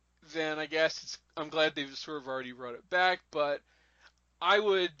time, then I guess I'm glad they've sort of already brought it back, but I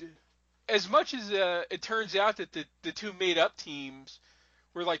would, as much as it turns out that the two made-up teams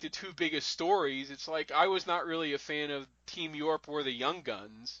were like the two biggest stories, it's like I was not really a fan of Team Europe or the Young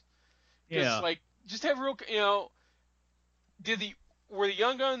Guns. Yeah. Like, just have real, were the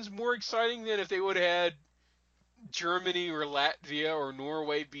Young Guns more exciting than if they would have had Germany or Latvia or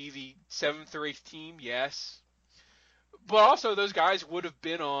Norway be the 7th or 8th team? Yes. But also those guys would have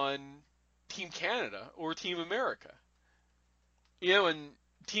been on Team Canada or Team America. And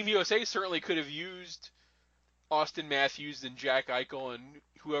Team USA certainly could have used Austin Matthews and Jack Eichel and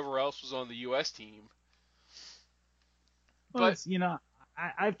whoever else was on the U.S. team. Well, but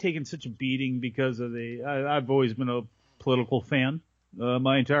I've taken such a beating because of I've always been a political fan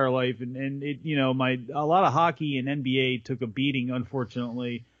my entire life, and it, a lot of hockey and NBA took a beating,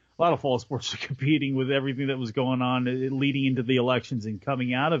 unfortunately. A lot of fall sports took a beating with everything that was going on leading into the elections and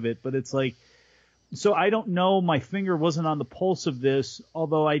coming out of it. But it's like. So I don't know. My finger wasn't on the pulse of this,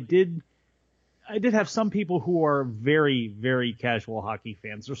 although I did have some people who are very, very casual hockey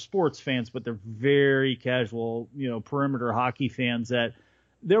fans. They're sports fans, but they're very casual, perimeter hockey fans that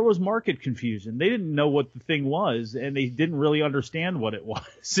there was market confusion. They didn't know what the thing was, and they didn't really understand what it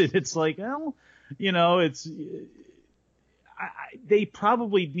was. And it's like, well, they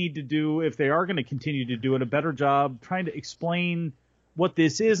probably need to do, if they are going to continue to do it, a better job trying to explain what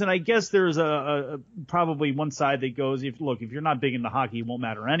this is. And I guess there's a probably one side that goes, if you're not big into hockey, it won't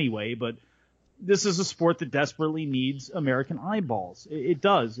matter anyway, but this is a sport that desperately needs American eyeballs. It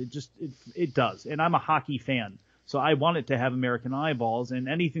does. It does. And I'm a hockey fan, so I want it to have American eyeballs, and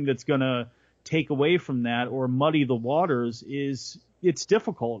anything that's going to take away from that or muddy the waters it's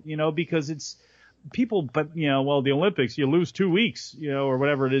difficult, because it's people, but the Olympics, you lose 2 weeks, or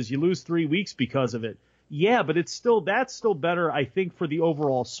whatever it is, you lose 3 weeks because of it. Yeah, but that's still better, I think, for the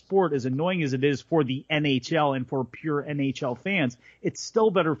overall sport, as annoying as it is for the NHL and for pure NHL fans. It's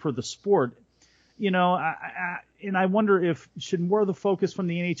still better for the sport. And I wonder should more of the focus from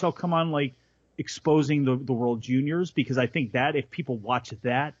the NHL come on, like, exposing the World Juniors? Because I think that if people watch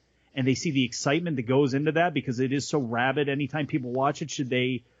that and they see the excitement that goes into that, because it is so rabid anytime people watch it, should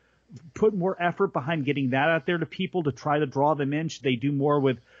they put more effort behind getting that out there to people to try to draw them in? Should they do more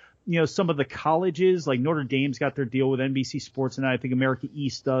with some of the colleges, like Notre Dame's got their deal with NBC Sports, and I think America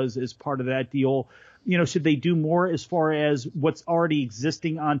East does as part of that deal. Should they do more as far as what's already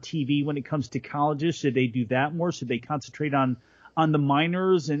existing on TV when it comes to colleges? Should they do that more? Should they concentrate on the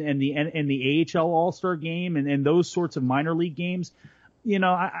minors and the AHL All-Star game and those sorts of minor league games?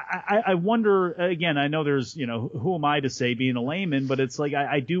 I wonder, again, I know there's, who am I to say being a layman, but it's like,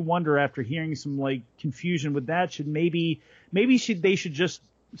 I do wonder after hearing some like confusion with that, they should just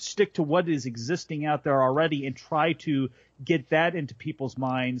stick to what is existing out there already and try to get that into people's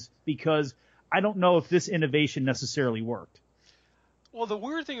minds, because I don't know if this innovation necessarily worked. Well, the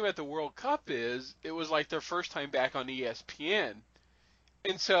weird thing about the World Cup is it was like their first time back on ESPN.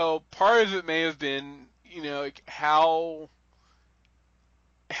 And so part of it may have been, like how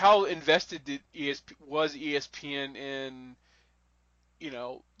invested was ESPN in, you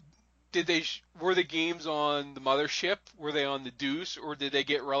know, were the games on the mothership? Were they on the Deuce, or did they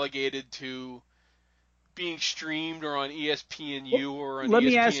get relegated to being streamed or on Well, ESPNU or on let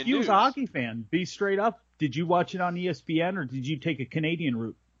me ask ESPN you as a News? hockey fan, be straight up. Did you watch it on ESPN or did you take a Canadian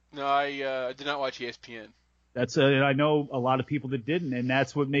route? No, I did not watch ESPN. I know a lot of people that didn't, and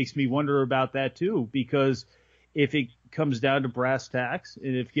that's what makes me wonder about that too. Because if it comes down to brass tacks,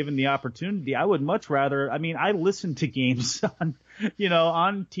 and if given the opportunity, I would much rather. I mean, I listen to games on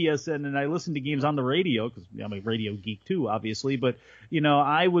TSN, and I listen to games on the radio because I'm a radio geek too, obviously. But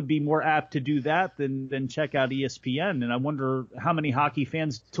I would be more apt to do that than check out ESPN. And I wonder how many hockey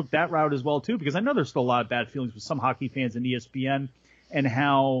fans took that route as well too, because I know there's still a lot of bad feelings with some hockey fans in ESPN, and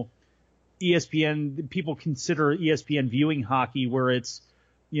how ESPN, people consider ESPN viewing hockey where it's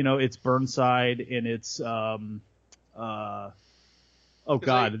Burnside and it's oh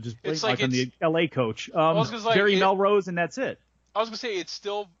God, Like, just it's blank like on the LA coach, I was gonna like Barry Melrose, and that's it. I was gonna say it's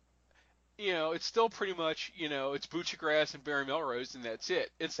still, it's still pretty much, it's Butchergrass and Barry Melrose, and that's it.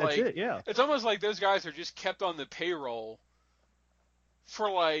 It's That's like it, yeah. it's almost like those guys are just kept on the payroll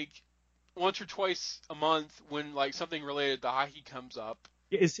for like once or twice a month when like something related to hockey comes up.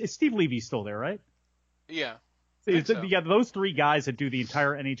 Is Steve Levy still there, right? Yeah, I think It's, so. yeah, those three guys that do the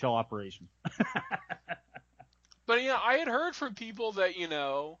entire NHL operation. But I had heard from people that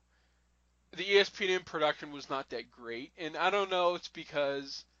the ESPN production was not that great, and I don't know. It's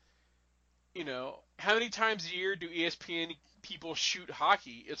because how many times a year do ESPN people shoot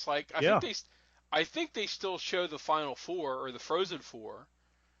hockey? It's like Yeah, I think they still show the Final Four or the Frozen Four.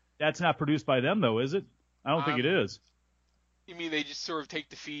 that's not produced by them though, is it? I don't think it Um, is. you mean they just sort of take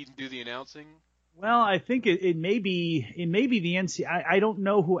the feed and do the announcing? Well, I think it may be the NC. I don't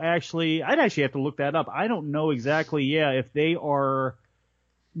know who actually. I'd actually have to look that up. I don't know exactly. Yeah, if they are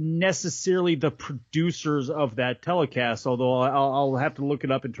necessarily the producers of that telecast. Although I'll have to look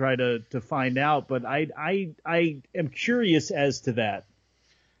it up and try to find out. But I am curious as to that.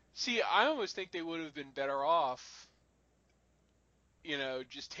 See, I almost think they would have been better off,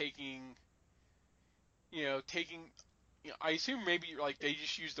 just taking. I assume maybe like they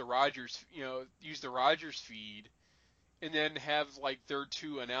just use the Rogers feed, and then have like their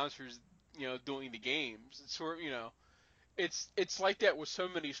two announcers, doing the games. It's sort of, it's like that with so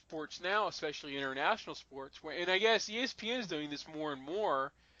many sports now, especially international sports. And I guess ESPN is doing this more and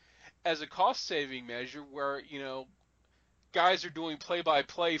more as a cost saving measure, where guys are doing play by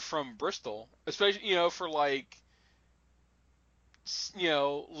play from Bristol, especially for like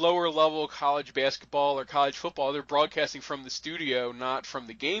lower level college basketball or college football. They're broadcasting from the studio, not from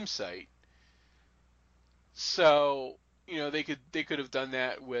the game site. So they could have done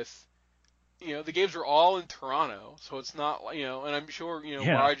that with the games are all in Toronto, so it's not and I'm sure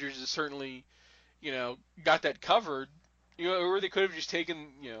Yeah. Rogers is certainly got that covered. Or they could have just taken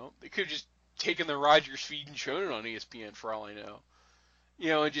they could have just taken the Rogers feed and shown it on ESPN for all I know.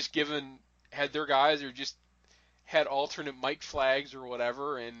 And just had their guys or just had alternate mic flags or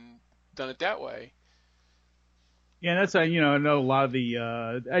whatever and done it that way. Yeah, that's I know a lot of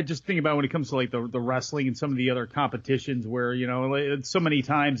the I just think about when it comes to like the wrestling and some of the other competitions where like, so many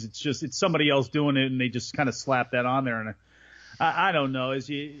times it's somebody else doing it and they just kind of slap that on there, and I don't know, as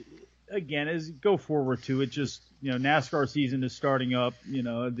you go forward to it, just NASCAR season is starting up, the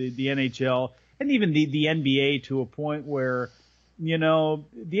NHL and even the NBA to a point where the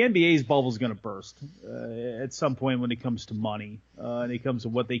NBA's bubble is going to burst at some point when it comes to money, and it comes to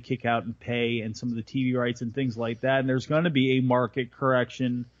what they kick out and pay and some of the TV rights and things like that. And there's going to be a market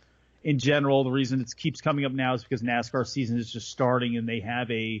correction in general. The reason it keeps coming up now is because NASCAR season is just starting and they have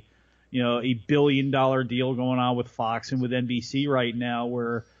a $1 billion deal going on with Fox and with NBC right now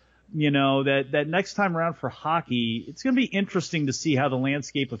where that next time around for hockey, it's going to be interesting to see how the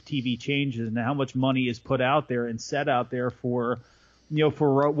landscape of TV changes and how much money is put out there and set out there for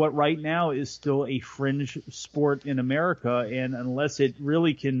what right now is still a fringe sport in America. And unless it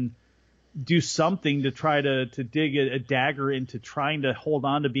really can do something to try to dig a dagger into trying to hold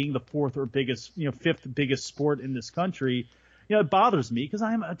on to being the fifth biggest sport in this country, it bothers me because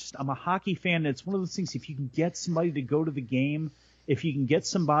I'm a hockey fan. It's one of those things, if you can get somebody to go to the game if you can get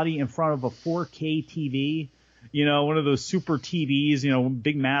somebody in front of a 4K TV, one of those super TVs,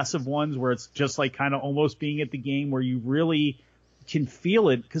 big massive ones where it's just like kind of almost being at the game where you really can feel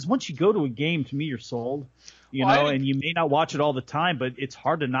it. Because once you go to a game, to me, you're sold, and you may not watch it all the time, but it's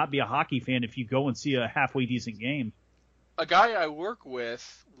hard to not be a hockey fan if you go and see a halfway decent game. A guy I work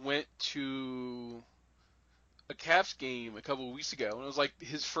with went to a Caps game a couple of weeks ago, and it was like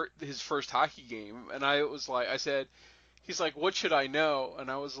his first hockey game, and I said, he's like, what should I know? And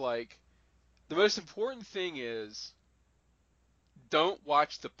I was like, the most important thing is don't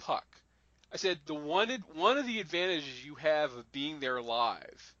watch the puck. I said one of the advantages you have of being there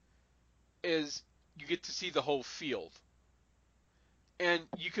live is you get to see the whole field. And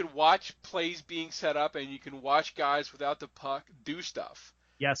you can watch plays being set up, and you can watch guys without the puck do stuff.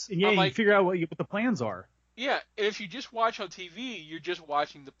 Yes, and you figure out what the plans are. Yeah, and if you just watch on TV, you're just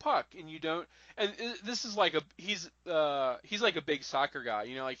watching the puck, and you don't. And this is like he's like a big soccer guy,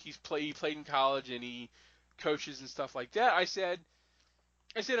 like he played in college and he coaches and stuff like that. I said,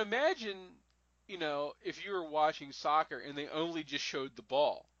 imagine, if you were watching soccer and they only just showed the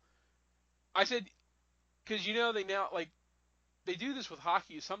ball. I said, because they now they do this with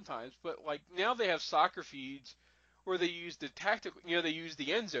hockey sometimes, but like now they have soccer feeds where they use the tactical, they use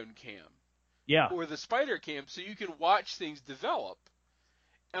the end zone cam. Yeah. Or the spider cam, so you can watch things develop.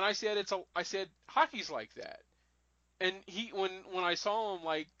 And I said hockey's like that. And when I saw him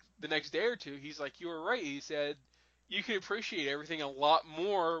like the next day or two, he's like, you were right. He said you can appreciate everything a lot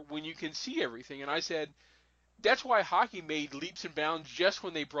more when you can see everything. And I said that's why hockey made leaps and bounds just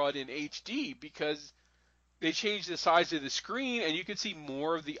when they brought in HD, because they changed the size of the screen and you can see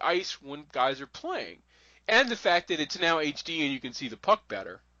more of the ice when guys are playing. And the fact that it's now HD and you can see the puck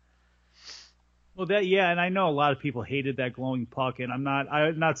better. Well, and I know a lot of people hated that glowing puck, and I'm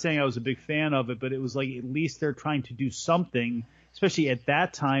not saying I was a big fan of it, but it was like at least they're trying to do something, especially at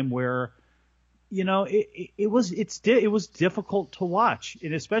that time where, it was difficult to watch,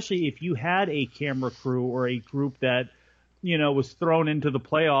 and especially if you had a camera crew or a group that, was thrown into the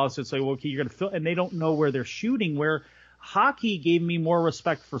playoffs. It's like, well, okay, you're gonna fill, and they don't know where they're shooting. Where hockey gave me more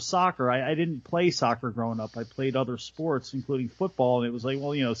respect for soccer. I didn't play soccer growing up. I played other sports, including football, and it was like,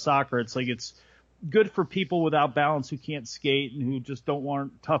 well, soccer. It's like it's good for people without balance who can't skate and who just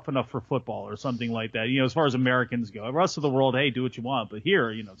aren't tough enough for football or something like that. As far as Americans go, the rest of the world, hey, do what you want. But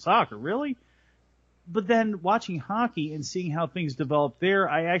here, soccer, really? But then watching hockey and seeing how things develop there,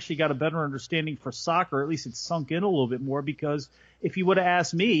 I actually got a better understanding for soccer. At least it sunk in a little bit more, because if you would have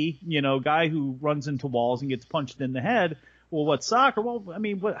asked me, guy who runs into walls and gets punched in the head, well, what's soccer? Well, I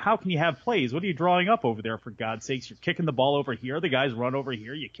mean, how can you have plays? What are you drawing up over there, for God's sakes? You're kicking the ball over here. The guys run over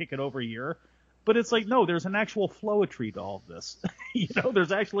here. You kick it over here. But it's like, no, there's an actual flowetry to all of this.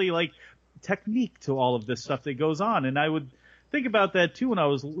 There's actually like technique to all of this stuff that goes on. And I would think about that too when I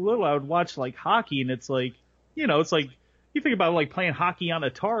was little. I would watch like hockey, and it's like, it's like you think about like playing hockey on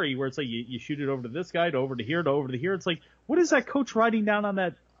Atari, where it's like you shoot it over to this guy, to over to here, to over to here. It's like, what is that coach writing down on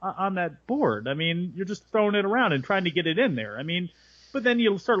that board? I mean, you're just throwing it around and trying to get it in there. I mean, but then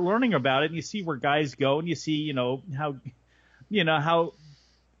you start learning about it, and you see where guys go, and you see, how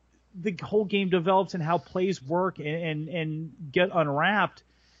the whole game develops and how plays work and get unwrapped,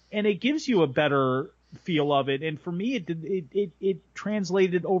 and it gives you a better feel of it. And for me, it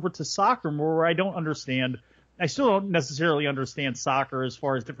translated over to soccer more, where I don't understand. I still don't necessarily understand soccer as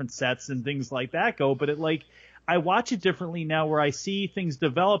far as different sets and things like that go, but I watch it differently now, where I see things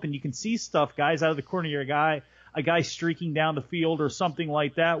develop, and you can see stuff, guys out of the corner of your eye, a guy streaking down the field or something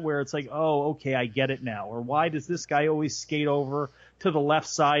like that, where it's like, oh, okay, I get it now. Or why does this guy always skate over to the left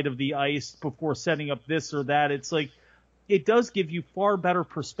side of the ice before setting up this or that? It's like, it does give you far better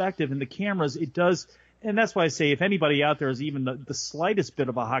perspective, and the cameras, it does. And that's why I say, if anybody out there is even the slightest bit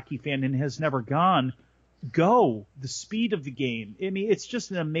of a hockey fan and has never gone, go. The speed of the game. I mean, it's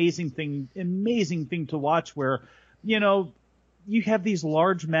just an amazing thing to watch, where, you have these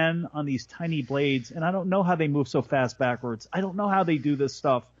large men on these tiny blades, and I don't know how they move so fast backwards. I don't know how they do this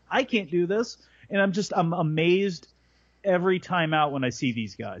stuff. I can't do this. And I'm amazed every time out when I see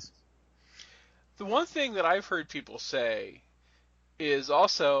these guys. The one thing that I've heard people say is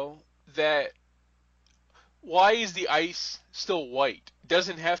also that, why is the ice still white? It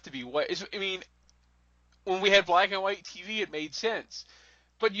doesn't have to be white. I mean, when we had black and white TV, it made sense.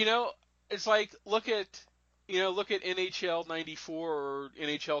 But, it's like, look at NHL 94 or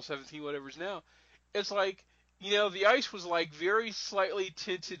NHL 17, whatever's now. It's like, the ice was like very slightly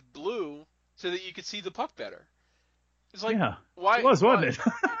tinted blue so that you could see the puck better. It's like, yeah, why? It was, wasn't it?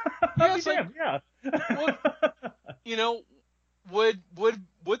 Yeah, it's like, yeah.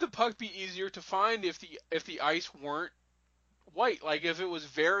 Would the puck be easier to find if the ice weren't white, like if it was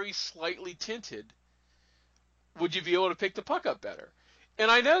very slightly tinted, would you be able to pick the puck up better? And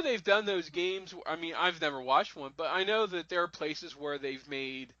I know they've done those games. I mean, I've never watched one, but I know that there are places where they've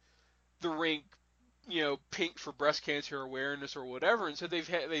made the rink, pink for breast cancer awareness or whatever, and so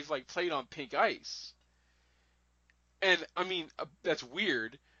they've like played on pink ice. And I mean, that's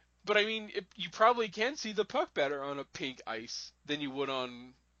weird, but I mean, you probably can see the puck better on a pink ice than you would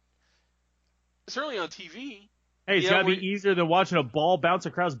on certainly on TV. Hey, it's got to be easier than watching a ball bounce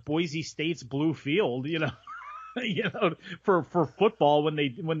across Boise State's blue field, for football when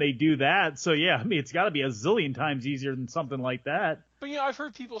they do that. So yeah, I mean, it's got to be a zillion times easier than something like that. But I've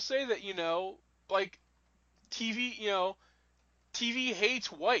heard people say that like TV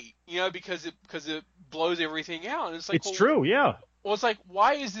hates white, because it blows everything out. And it's like, it's true, yeah. Well, it's like,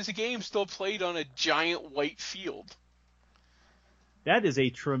 why is this game still played on a giant white field? That is a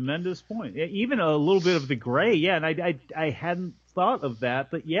tremendous point. Even a little bit of the gray, yeah. And I hadn't thought of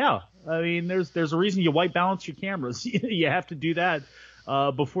that, but yeah. I mean, there's a reason you white balance your cameras. You have to do that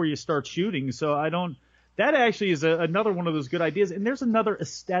before you start shooting. So I don't. That actually is another one of those good ideas. And there's another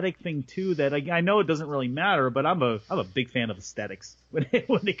aesthetic thing too that I know it doesn't really matter, but I'm a big fan of aesthetics when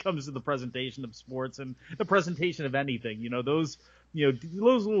it comes to the presentation of sports and the presentation of anything. Those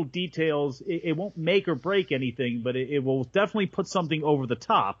little details. It won't make or break anything, but it will definitely put something over the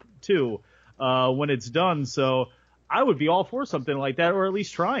top too when it's done. So I would be all for something like that, or at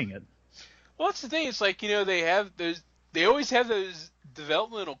least trying it. Well, that's the thing. It's like they always have those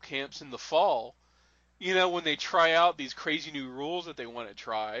developmental camps in the fall. When they try out these crazy new rules that they want to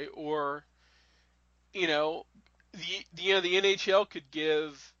try, or, the NHL could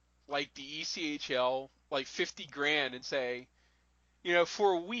give like the ECHL like $50,000 and say,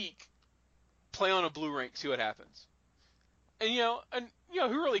 for a week, play on a blue rink, see what happens. And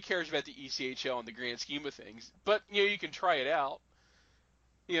who really cares about the ECHL in the grand scheme of things? But you can try it out.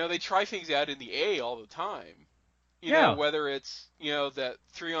 They try things out in the A all the time. Whether it's, that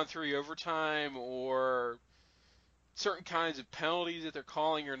 3-on-3 overtime or certain kinds of penalties that they're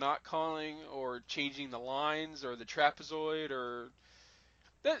calling or not calling, or changing the lines or the trapezoid, or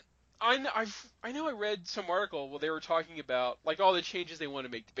that. I know I read some article where they were talking about like all the changes they want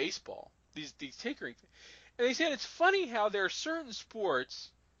to make to baseball, these tinkering things. And they said it's funny how there are certain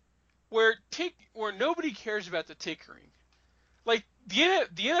sports where nobody cares about the tinkering. Like the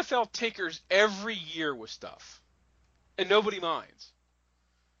NFL tinkers every year with stuff. And nobody minds.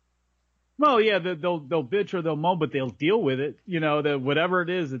 Well, yeah, they'll bitch or they'll moan, but they'll deal with it. Whatever it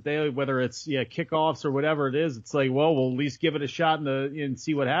is that whether it's kickoffs or whatever it is, it's like, well, we'll at least give it a shot and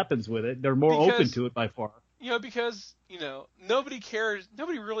see what happens with it. They're more open to it by far. Because nobody cares.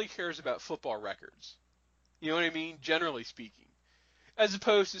 Nobody really cares about football records. You know what I mean? Generally speaking, as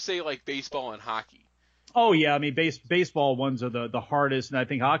opposed to say like baseball and hockey. Oh yeah, I mean baseball ones are the hardest, and I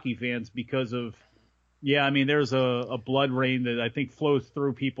think hockey fans because of. Yeah, I mean, there's a blood rain that I think flows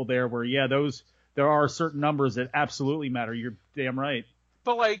through people there where, there are certain numbers that absolutely matter. You're damn right.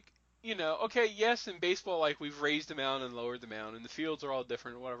 But like, okay, yes, in baseball, like we've raised the mound and lowered the mound and the fields are all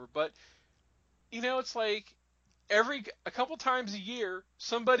different or whatever. But, it's like a couple times a year,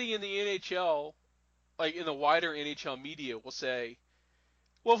 somebody in the NHL, like in the wider NHL media will say,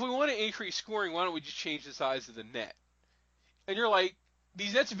 well, if we want to increase scoring, why don't we just change the size of the net? And you're like,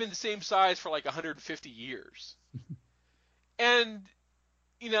 these nets have been the same size for like 150 years. And,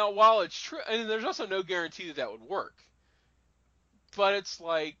 while it's true, and there's also no guarantee that would work. But it's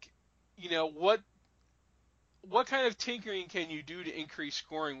like, what kind of tinkering can you do to increase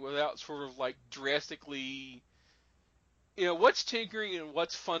scoring without sort of like drastically, what's tinkering and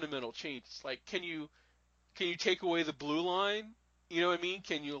what's fundamental changes? Like, can you take away the blue line? You know what I mean?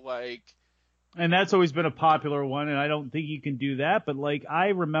 Can you like... And that's always been a popular one, and I don't think you can do that. But, like, I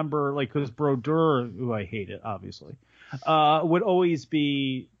remember, like, because Brodeur, who I hate it, obviously, would always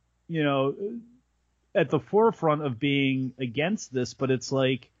be, at the forefront of being against this. But it's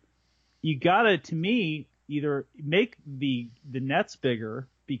like, you gotta, to me, either make the nets bigger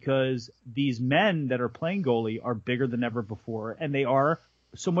because these men that are playing goalie are bigger than ever before, and they are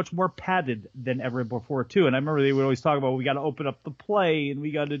so much more padded than ever before too. And I remember they would always talk about, we got to open up the play and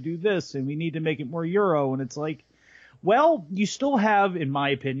we got to do this and we need to make it more Euro. And it's like, well, you still have, in my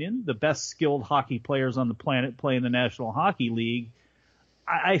opinion, the best skilled hockey players on the planet play in the National Hockey League.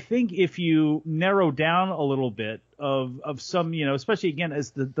 I think if you narrow down a little bit of some, especially again,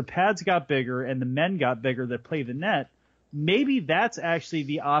 as the pads got bigger and the men got bigger that play the net, maybe that's actually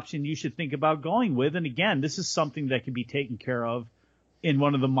the option you should think about going with. And again, this is something that can be taken care of in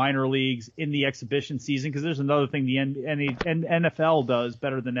one of the minor leagues in the exhibition season, because there's another thing the NFL does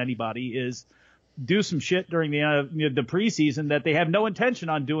better than anybody is do some shit during the preseason that they have no intention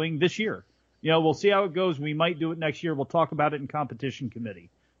on doing this year. We'll see how it goes. We might do it next year. We'll talk about it in competition committee,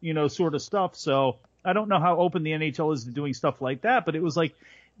 sort of stuff. So I don't know how open the NHL is to doing stuff like that, but it was like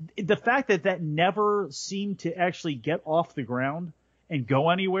the fact that never seemed to actually get off the ground and go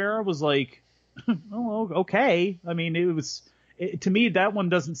anywhere was like, oh, okay. I mean, to me, that one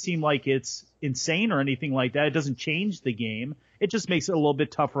doesn't seem like it's insane or anything like that. It doesn't change the game. It just makes it a little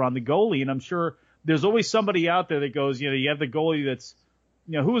bit tougher on the goalie. And I'm sure there's always somebody out there that goes, you have the goalie that's,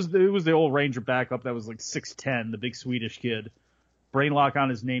 who was the old Ranger backup that was like 6'10", the big Swedish kid. Brain lock on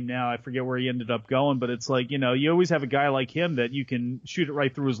his name now. I forget where he ended up going, but it's like, you always have a guy like him that you can shoot it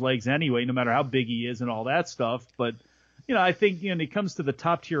right through his legs anyway, no matter how big he is and all that stuff. But, I think, when it comes to the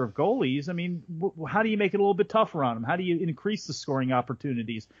top tier of goalies, I mean, how do you make it a little bit tougher on them? How do you increase the scoring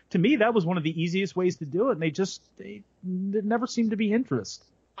opportunities? To me, that was one of the easiest ways to do it, and they never seemed to be interested.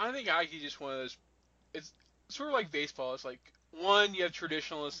 I think hockey just one of those. It's sort of like baseball. It's like, one, you have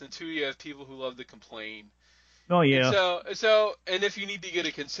traditionalists, and two, you have people who love to complain. Oh yeah. And if you need to get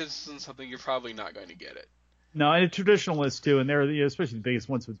a consensus on something, you're probably not going to get it. No, and traditionalists too, and they're especially the biggest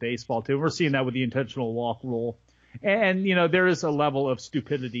ones with baseball too. We're seeing that with the intentional walk rule. And, there is a level of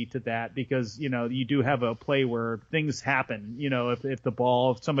stupidity to that because, you do have a play where things happen.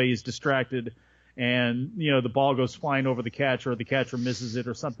 If somebody is distracted and, the ball goes flying over the catcher or the catcher misses it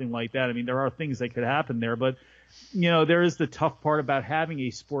or something like that. I mean, there are things that could happen there. But, there is the tough part about having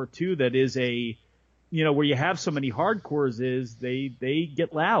a sport, too, that is where you have so many hardcores is they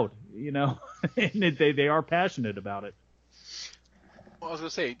get loud, and they are passionate about it. Well, I was going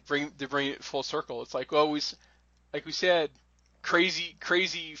to say, to bring it full circle, it's like, well, like we said, crazy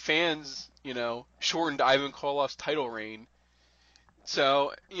fans, shortened Ivan Koloff's title reign.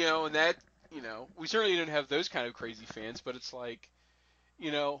 So, and that, we certainly don't have those kind of crazy fans, but it's like,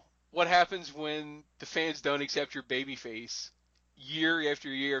 what happens when the fans don't accept your babyface year after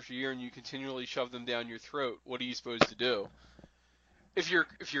year after year and you continually shove them down your throat? What are you supposed to do? If you're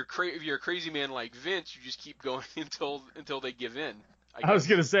a crazy man like Vince, you just keep going until they give in. I was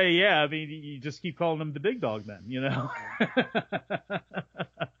gonna say, yeah. I mean, you just keep calling him the big dog, then,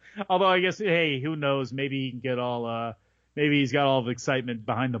 Although I guess, hey, who knows? Maybe he can get all. Maybe he's got all the excitement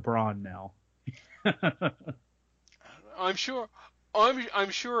behind the brawn now. I'm sure.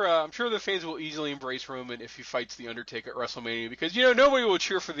 I'm sure the fans will easily embrace Roman if he fights the Undertaker at WrestleMania because nobody will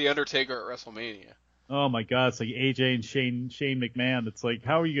cheer for the Undertaker at WrestleMania. Oh my God, it's like AJ and Shane McMahon. It's like,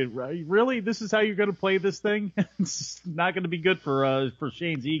 how are you really? This is how you're going to play this thing? It's not going to be good for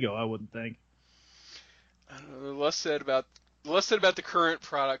Shane's ego, I wouldn't think. I don't know. The less said about the current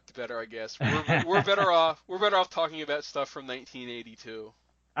product, the better, I guess. We're better off. We're better off talking about stuff from 1982.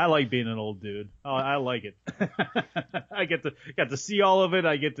 I like being an old dude. Oh, I like it. I got to see all of it.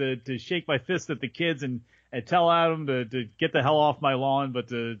 I get to shake my fist at the kids and tell Adam to get the hell off my lawn, but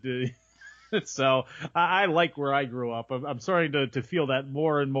so I like where I grew up. I'm starting to feel that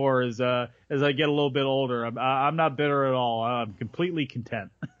more and more as I get a little bit older. I'm not bitter at all. I'm completely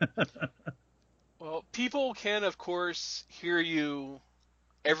content. Well, people can, of course, hear you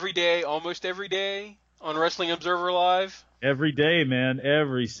every day, almost every day, on Wrestling Observer Live. Every day, man.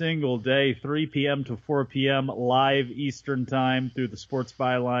 Every single day, 3 p.m. to 4 p.m. live Eastern Time through the Sports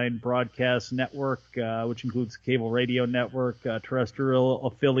Byline Broadcast Network, which includes cable radio network, terrestrial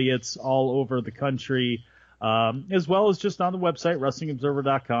affiliates all over the country, as well as just on the website,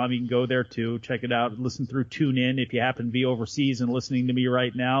 WrestlingObserver.com. You can go there, too. Check it out. Listen through TuneIn. If you happen to be overseas and listening to me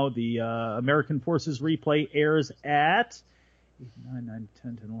right now, the American Forces replay airs at 9, 9,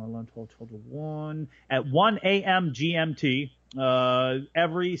 10, 10, 11, 12, 12 to 1. At 1 a.m. GMT,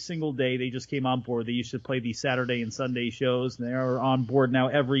 every single day. They just came on board. They used to play the Saturday and Sunday shows, and they are on board now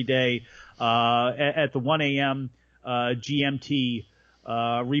every day at the 1 a.m. GMT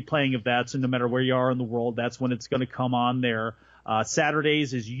replaying of that. So no matter where you are in the world, that's when it's going to come on there.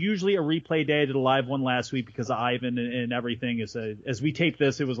 Saturdays is usually a replay day. I did a live one last week because of Ivan and everything. As we tape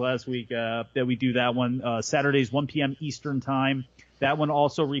this, it was last week that we do that one. Saturdays, 1 p.m. Eastern Time. That one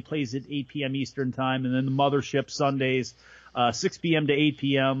also replays at 8 p.m. Eastern Time. And then the Mothership Sundays, 6 p.m. to 8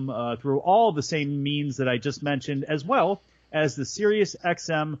 p.m. Through all the same means that I just mentioned, as well as the Sirius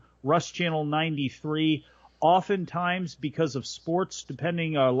XM Rush Channel 93. Oftentimes, because of sports,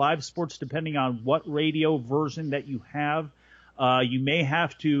 live sports, depending on what radio version that you have, you may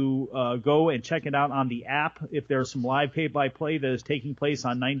have to go and check it out on the app if there's some live play-by-play that is taking place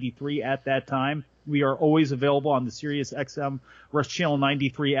on 93 at that time. We are always available on the Sirius XM Rush Channel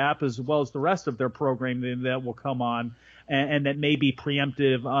 93 app, as well as the rest of their programming that will come on. and that may be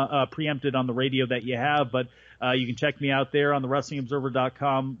preempted on the radio that you have. But you can check me out there on the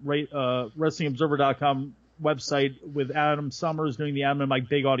WrestlingObserver.com WrestlingObserver.com website with Adam Summers doing the Adam and Mike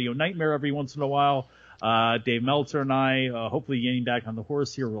Big Audio Nightmare every once in a while. Dave Meltzer and I, hopefully getting back on the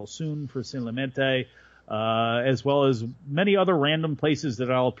horse here real soon for Sin Lamente, as well as many other random places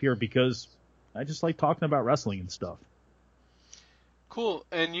that I'll appear because I just like talking about wrestling and stuff. Cool.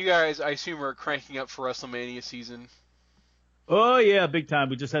 And you guys, I assume, are cranking up for WrestleMania season. Oh yeah, big time.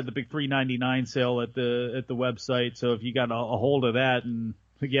 We just had the big $3.99 sale at the website. So if you got a hold of that, and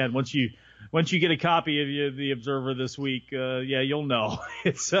again, once you get a copy of the Observer this week, you'll know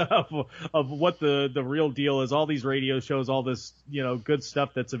it's of what the real deal is. All these radio shows, all this good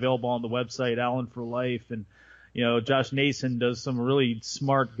stuff that's available on the website. Alan for Life, and Josh Nason does some really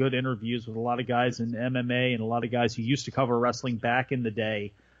smart, good interviews with a lot of guys in MMA and a lot of guys who used to cover wrestling back in the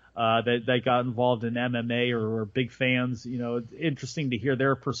day. That got involved in MMA or are big fans. It's interesting to hear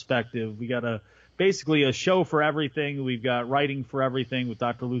their perspective. We got basically a show for everything. We've got writing for everything with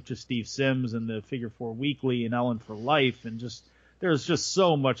Dr. Lucha Steve Sims and the Figure 4 Weekly and Ellen for Life, and there's just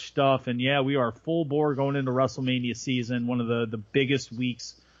so much stuff. And yeah, we are full bore going into WrestleMania season, one of the biggest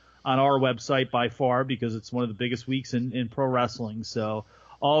weeks on our website by far because it's one of the biggest weeks in pro wrestling. So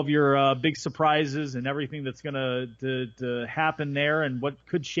all of your big surprises and everything that's going to happen there and what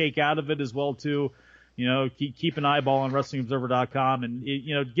could shake out of it as well too. Keep an eyeball on WrestlingObserver.com and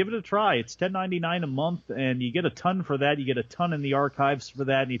give it a try. It's $10.99 a month, and you get a ton for that. You get a ton in the archives for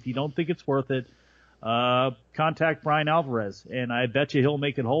that. And if you don't think it's worth it, contact Brian Alvarez, and I bet you he'll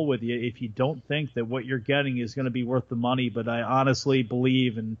make it whole with you if you don't think that what you're getting is going to be worth the money. But I honestly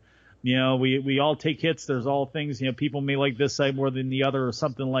believe, and we all take hits. There's all things, people may like this site more than the other or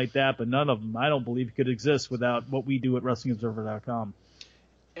something like that, but none of them, I don't believe, could exist without what we do at WrestlingObserver.com.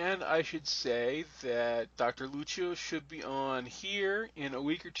 And I should say that Dr. Lucio should be on here in a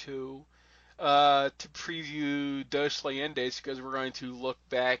week or two to preview Dos Leyendes, because we're going to look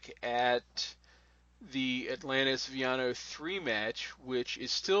back at the Atlantis Viano 3 match, which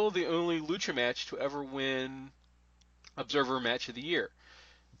is still the only Lucha match to ever win Observer Match of the Year.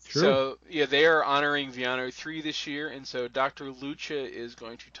 True. So, yeah, they are honoring Viano 3 this year, and so Dr. Lucha is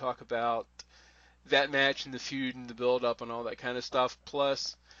going to talk about that match and the feud and the build-up and all that kind of stuff,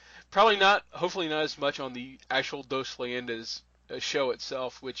 plus hopefully not as much on the actual Dos Leyendas show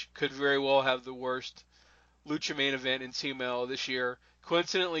itself, which could very well have the worst Lucha main event in CML this year,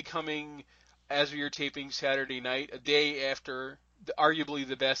 coincidentally coming as we are taping Saturday night, a day after arguably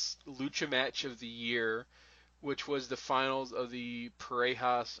the best Lucha match of the year, which was the finals of the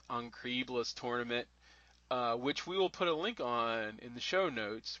Parejas Increíbles tournament, which we will put a link on in the show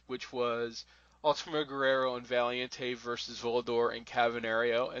notes, which was Ultimo Guerrero and Valiente versus Volador and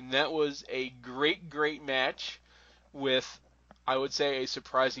Cavernario, and that was a great match with, I would say, a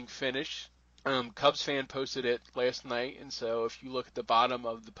surprising finish. Cubs fan posted it last night, and so if you look at the bottom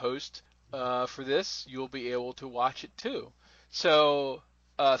of the post for this, you'll be able to watch it too. So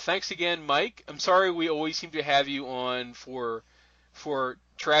thanks again, Mike. I'm sorry we always seem to have you on for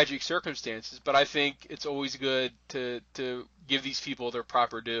tragic circumstances, but I think it's always good to give these people their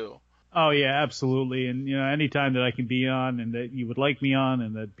proper due. Oh yeah, absolutely. And anytime that I can be on and that you would like me on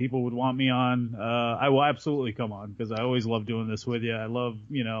and that people would want me on, I will absolutely come on because I always love doing this with you. I love,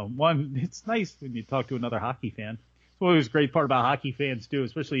 it's nice when you talk to another hockey fan. It's always a great part about hockey fans too,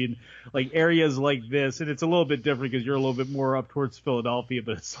 especially in like areas like this. And it's a little bit different because you're a little bit more up towards Philadelphia,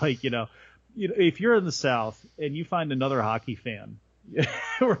 but it's like, if you're in the South and you find another hockey fan,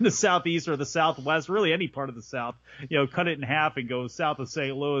 or in the Southeast or the Southwest, really any part of the South, cut it in half and go south of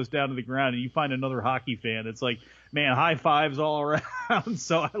St. Louis down to the ground and you find another hockey fan. It's like, man, high fives all around.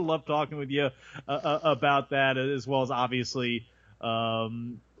 So I love talking with you about that, as well as obviously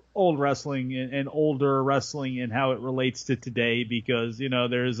old wrestling and older wrestling and how it relates to today, because,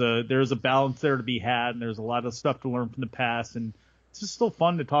 there's a balance there to be had and there's a lot of stuff to learn from the past, and it's just still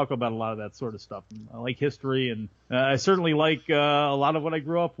fun to talk about a lot of that sort of stuff. I like history, and I certainly like a lot of what I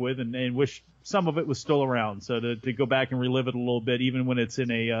grew up with, and wish some of it was still around. So to go back and relive it a little bit, even when it's in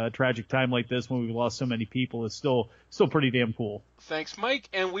a tragic time like this when we've lost so many people, is still pretty damn cool. Thanks, Mike,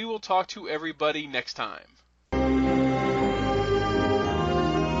 and we will talk to everybody next time.